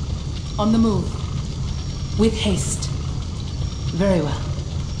 On the move. With haste. Very well.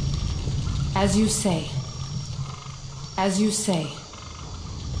 As you say. As you say.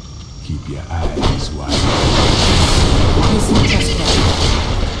 Keep your eyes wide. Using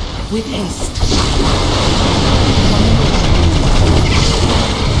trustworthy. With haste.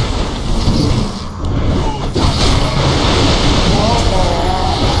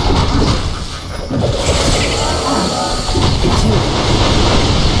 It's you.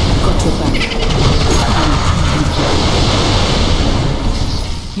 I've got your back.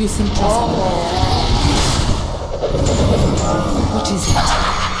 You seem trustworthy. What is it?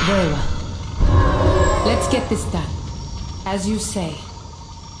 Very well. Let's get this done. As you say.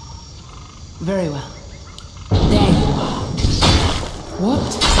 Very well. There you are.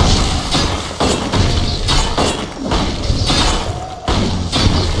 What?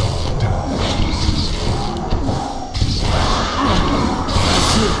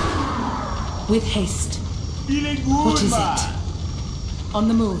 It's you. With haste. Feeling good, What is man. it? On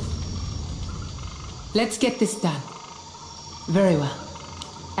the move. Let's get this done. Very well.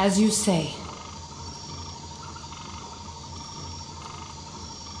 As you say.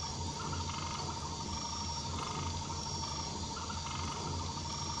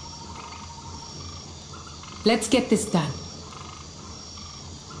 Let's get this done.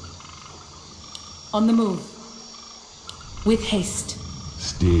 On the move. With haste.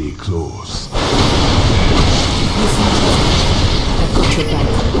 Stay close. Listen, I've got your back.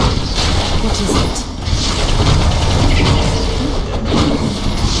 What is it?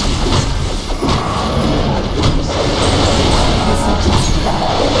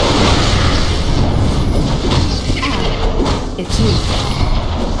 Listen, it's you.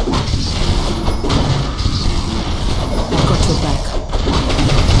 I've got your back.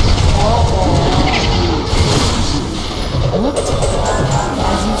 What?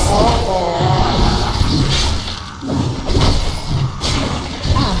 As you say.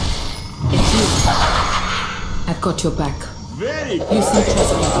 I've got your back. Very You seem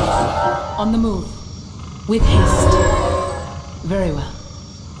trustworthy. On the move. With haste. Very well.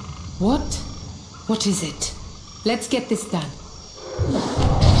 What? What is it? Let's get this done.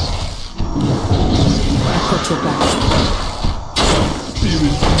 I've got your back.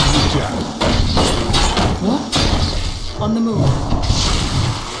 What? On the move.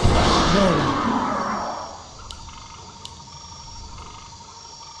 Very well.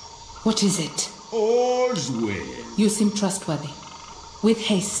 What is it? all's well. You seem trustworthy. With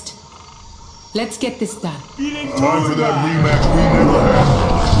haste. Let's get this done. Time for that rematch we never had.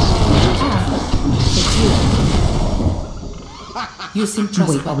 It's you. You seem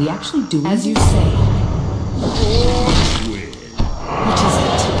trustworthy. Wait, are we actually doing as you say? All's well. What is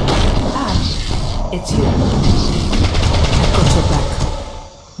it? Ah, it's you. I've got your back.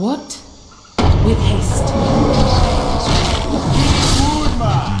 What? With haste. Good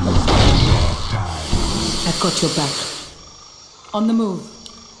man. I've got your back. On the move.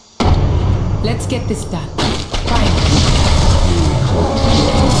 Let's get this done. Fine.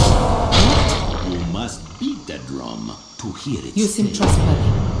 You must beat the drum to hear it. You seem trustworthy.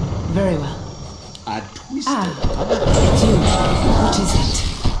 Very well. A twist. It's you. What is it?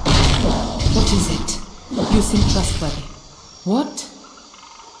 What is it? You seem trustworthy. What?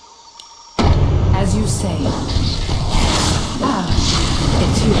 As you say.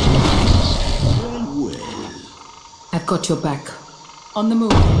 It's you. Well. I've got your back. On the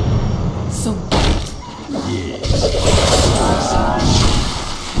move. So bad.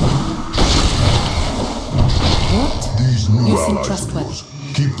 What? These new You seem allies of trustworthy. yours,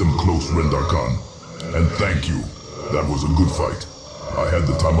 keep them close, Rendarkhan. And thank you. That was a good fight. I had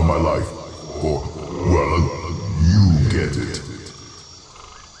the time of my life. Or, well, you get it.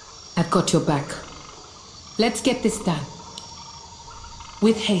 I've got your back. Let's get this done.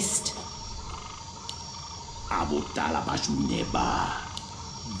 With haste. Abutalabashuneba.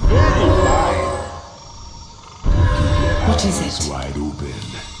 What is it? Wide open.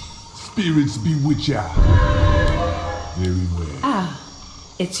 Spirits bewitch ya. Very well.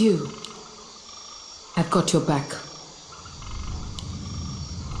 It's you. I've got your back.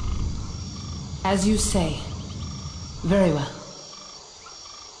 As you say. Very well.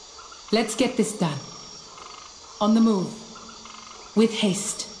 Let's get this done. On the move. With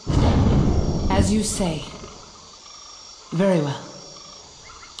haste. As you say. Very well.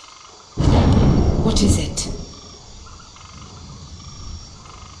 What is it?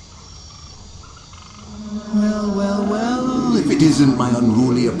 Well, if it isn't my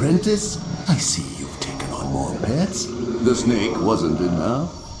unruly apprentice, I see you've taken on more pets. The snake wasn't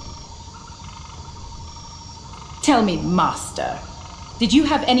enough. Tell me, Master, did you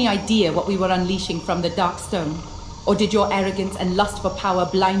have any idea what we were unleashing from the Darkstone? Or did your arrogance and lust for power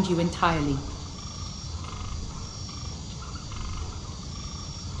blind you entirely?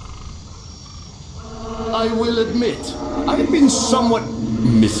 I will admit, I've been somewhat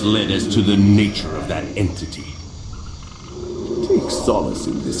misled as to the nature of that entity. Take solace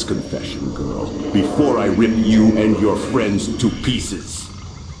in this confession, girl, before I rip you and your friends to pieces.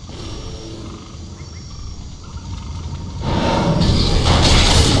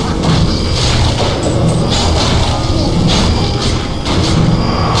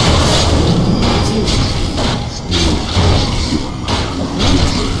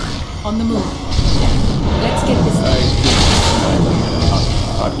 On the move. Let's get this done.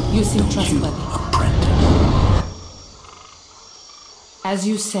 You seem trustworthy. As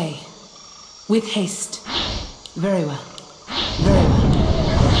you say. With haste. Very well. Very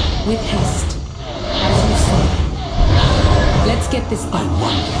well. With haste. As you say. Let's get this done.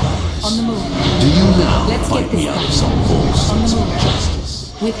 On the move. Do you now Let's get fight this me out done. of some false On the sense of move.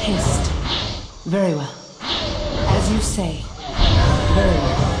 justice? With haste. Very well. As you say. Very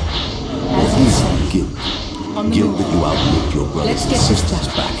well. As you say. Guilt. On the Guilt move. that you outlived your brothers Let's and get this sisters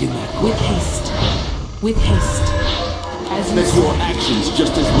done. back in that With grove. haste. With haste. As you That say. your actions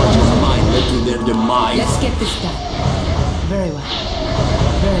just as much as mine led to their demise. Let's get this done. Very well.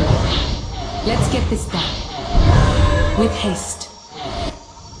 Very well. Let's get this done. With haste.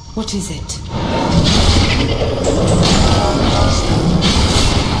 What is it?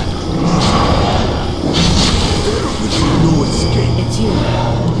 No escape. It's you.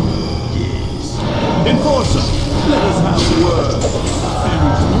 Enforcer, let us have word.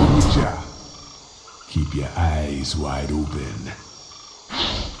 Bewitch ya. Keep your eyes wide open.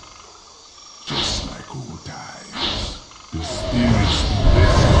 Just like old times. The spirits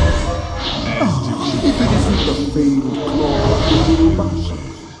If it isn't the famed claw.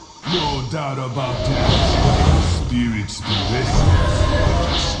 no doubt about that. Spirits be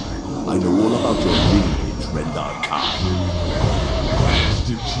restless. I know all about your lineage, Rendar Khan.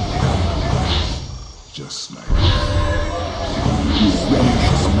 Just like You relish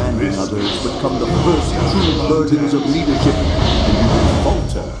commanding others, but come the first true burdens of leadership, and you will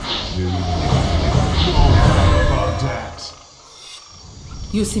falter. about that.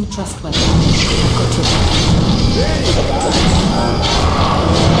 You seem trustworthy. I've got your back.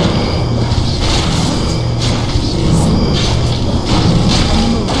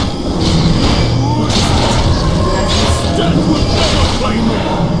 That will never fight me!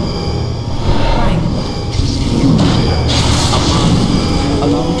 Fine.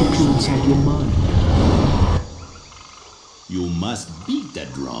 Allow me to peer inside your mind. You must beat the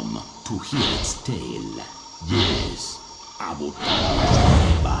drum to hear its tale. Yes. Abu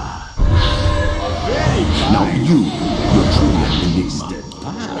Talib. Now you're truly an enigma.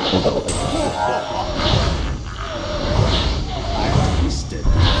 Twisted.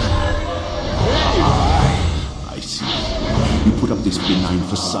 I see. You put up this benign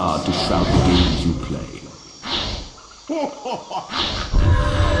facade to shroud the games you play.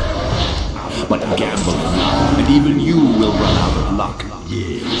 But gamble now, and even you will run out of luck.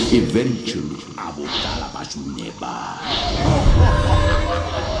 Yes. Eventually. Abu Talib Neba.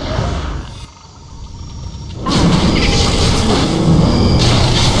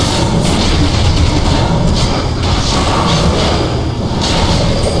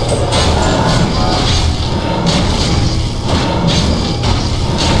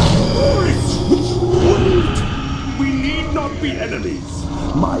 We need not be enemies.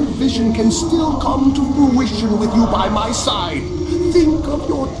 My vision can still come to fruition with you by my side. Think of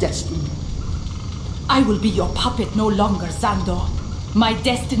your destiny. I will be your puppet no longer, Xandor. My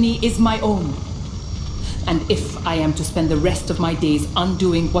destiny is my own. And if I am to spend the rest of my days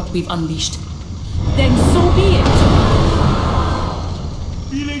undoing what we've unleashed, Then so be it.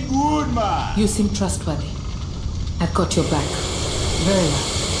 Feeling good, man. you seem trustworthy. I've got your back. Very well.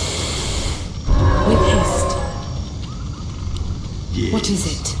 With haste. Yes. What is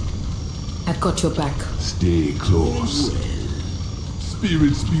it? I've got your back. Stay close.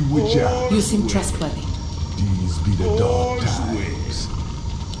 Spirits bewitch ya. You seem trustworthy. These be the dark times.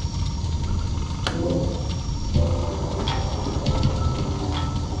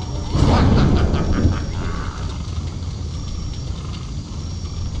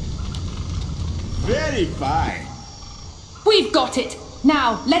 Very fine. We've got it.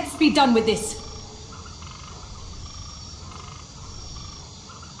 Now, let's be done with this.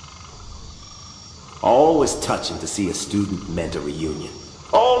 Always touching to see a student-mentor reunion.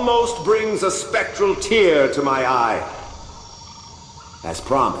 Almost brings a spectral tear to my eye. As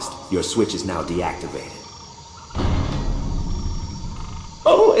promised, your switch is now deactivated.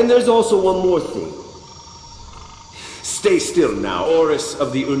 Oh, and there's also one more thing. Stay still now, Oris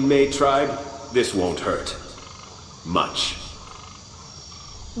of the Unmei tribe. This won't hurt. Much.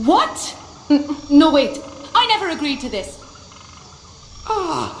 What? No, wait. I never agreed to this.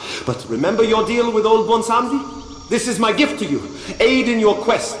 Ah, but remember your deal with old Bonsamdi? This is my gift to you. Aid in your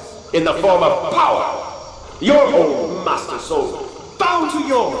quest, in the form of power. Your old master soul, bound to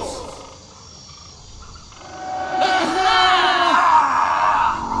yours.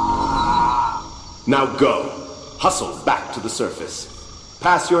 Now go. Hustle back to the surface.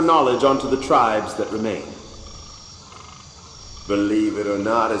 Pass your knowledge on to the tribes that remain. Believe it or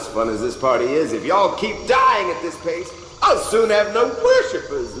not, as fun as this party is, if y'all keep dying at this pace, I'll soon have no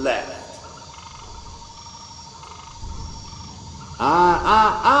worshippers left.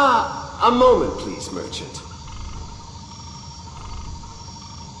 A moment, please, merchant.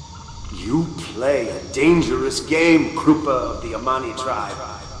 You play a dangerous game, Krupa of the Amani tribe.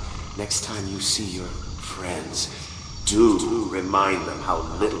 Next time you see your friends, do remind them how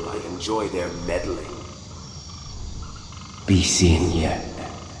little I enjoy their meddling. Be seeing ya.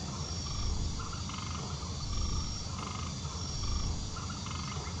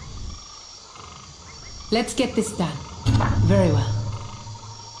 Let's get this done. Very well.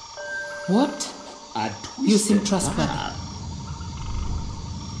 What? You seem trustworthy.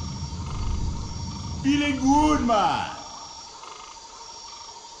 Feeling good, man.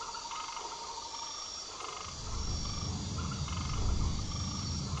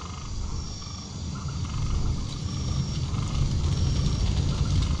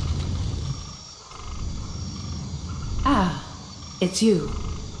 Ah, it's you.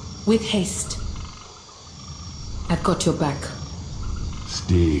 With haste. I've got your back.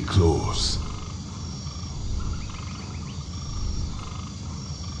 Stay close.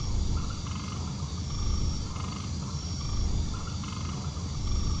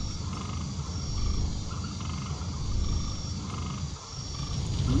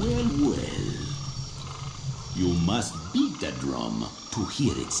 Well, well. drum to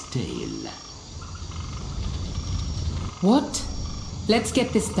hear its tale. What? Let's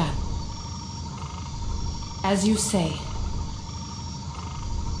get this done. As you say.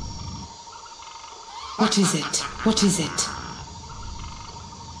 What is it? What is it?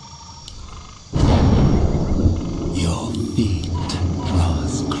 Your fate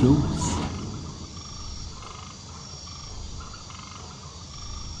draws close.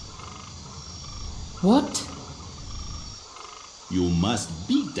 What? You must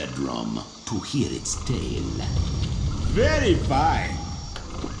beat the drum to hear its tale. Very fine.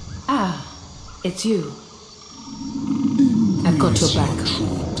 Ah, it's you. I've got your back.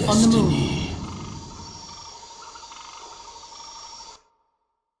 On the move.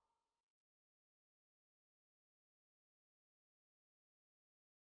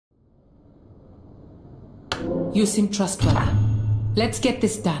 You seem trustworthy. Let's get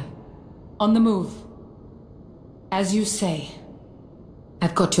this done. On the move. As you say.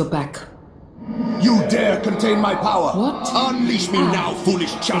 I've got your back. You dare contain my power! What? Unleash me now,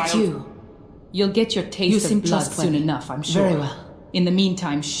 foolish child! It's you. You'll get your taste You of seem blood soon trustworthy. enough, I'm sure. Very well. In the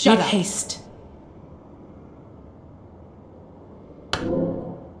meantime, shut With up. haste.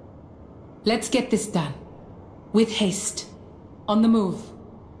 Let's get this done. With haste. On the move.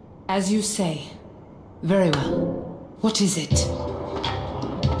 As you say. Very well. What is it?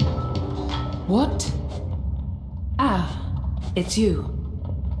 What? Ah, it's you.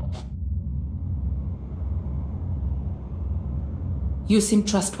 You seem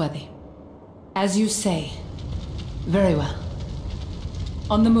trustworthy. As you say. Very well.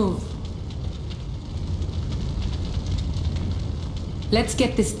 On the move. Let's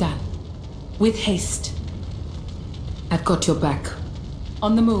get this done. With haste. I've got your back.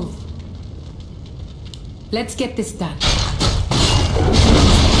 On the move. Let's get this done.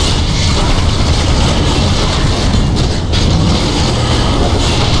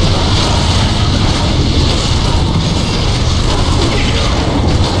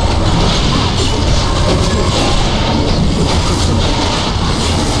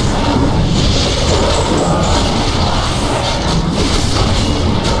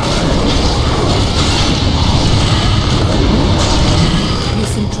 You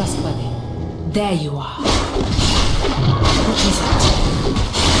seem trustworthy. There you are. What is it?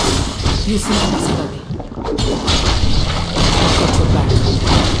 You seem trustworthy. I've got your back.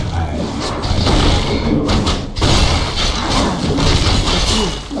 It's you.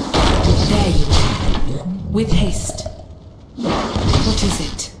 There you are. With haste. What is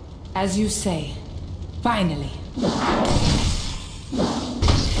it? As you say. Finally.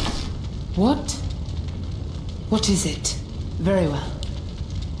 What? What is it? Very well.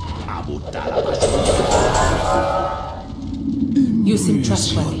 You seem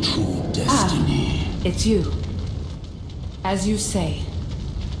trustworthy. Destiny. Ah, it's you. As you say.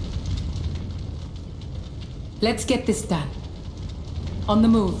 Let's get this done. On the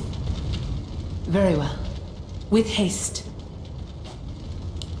move. Very well. With haste.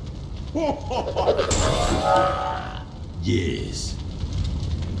 Yes.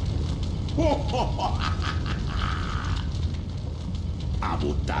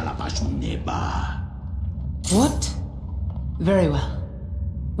 What? Very well.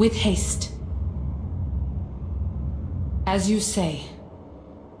 With haste. As you say.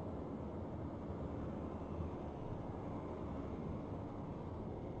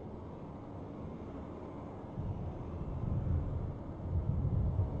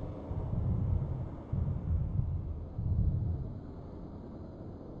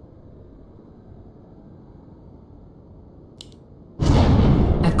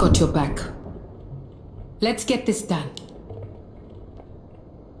 I've got your back. Let's get this done.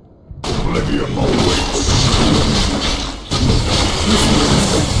 Oblivion awaits.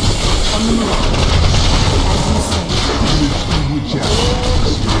 On the move. As you say.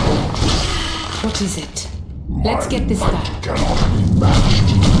 What is it? Let's get this done. Cannot be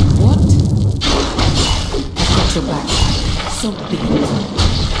matched. What? I've got your back. So be it.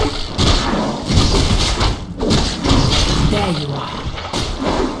 There you are.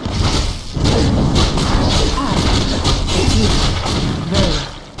 Ah, it's you. Very well.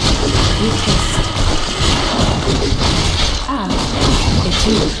 With haste. Ah, it's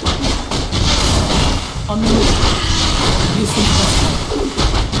you. On the move. You seem trustworthy.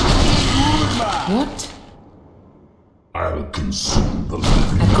 What? I'll consume the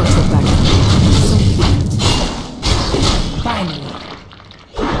living. I've got your back. So be it. Finally.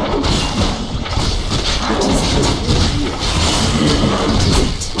 What is it? What is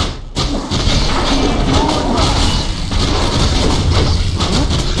it? What?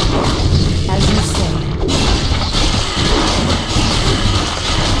 As you say.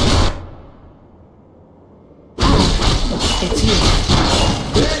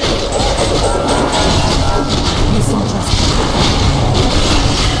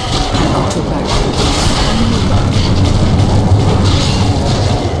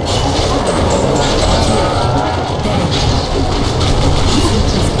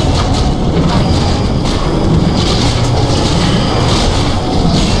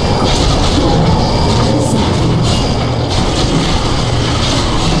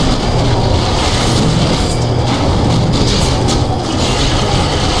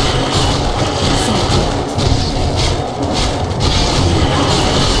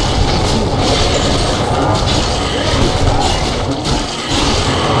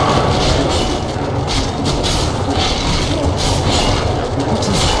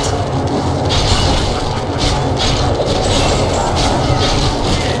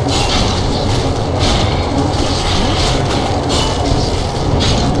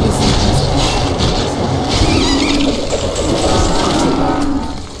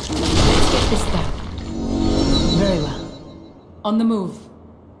 this done. Very well. On the move.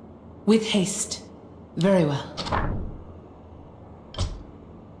 With haste. Very well.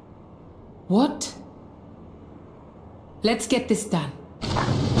 What? Let's get this done.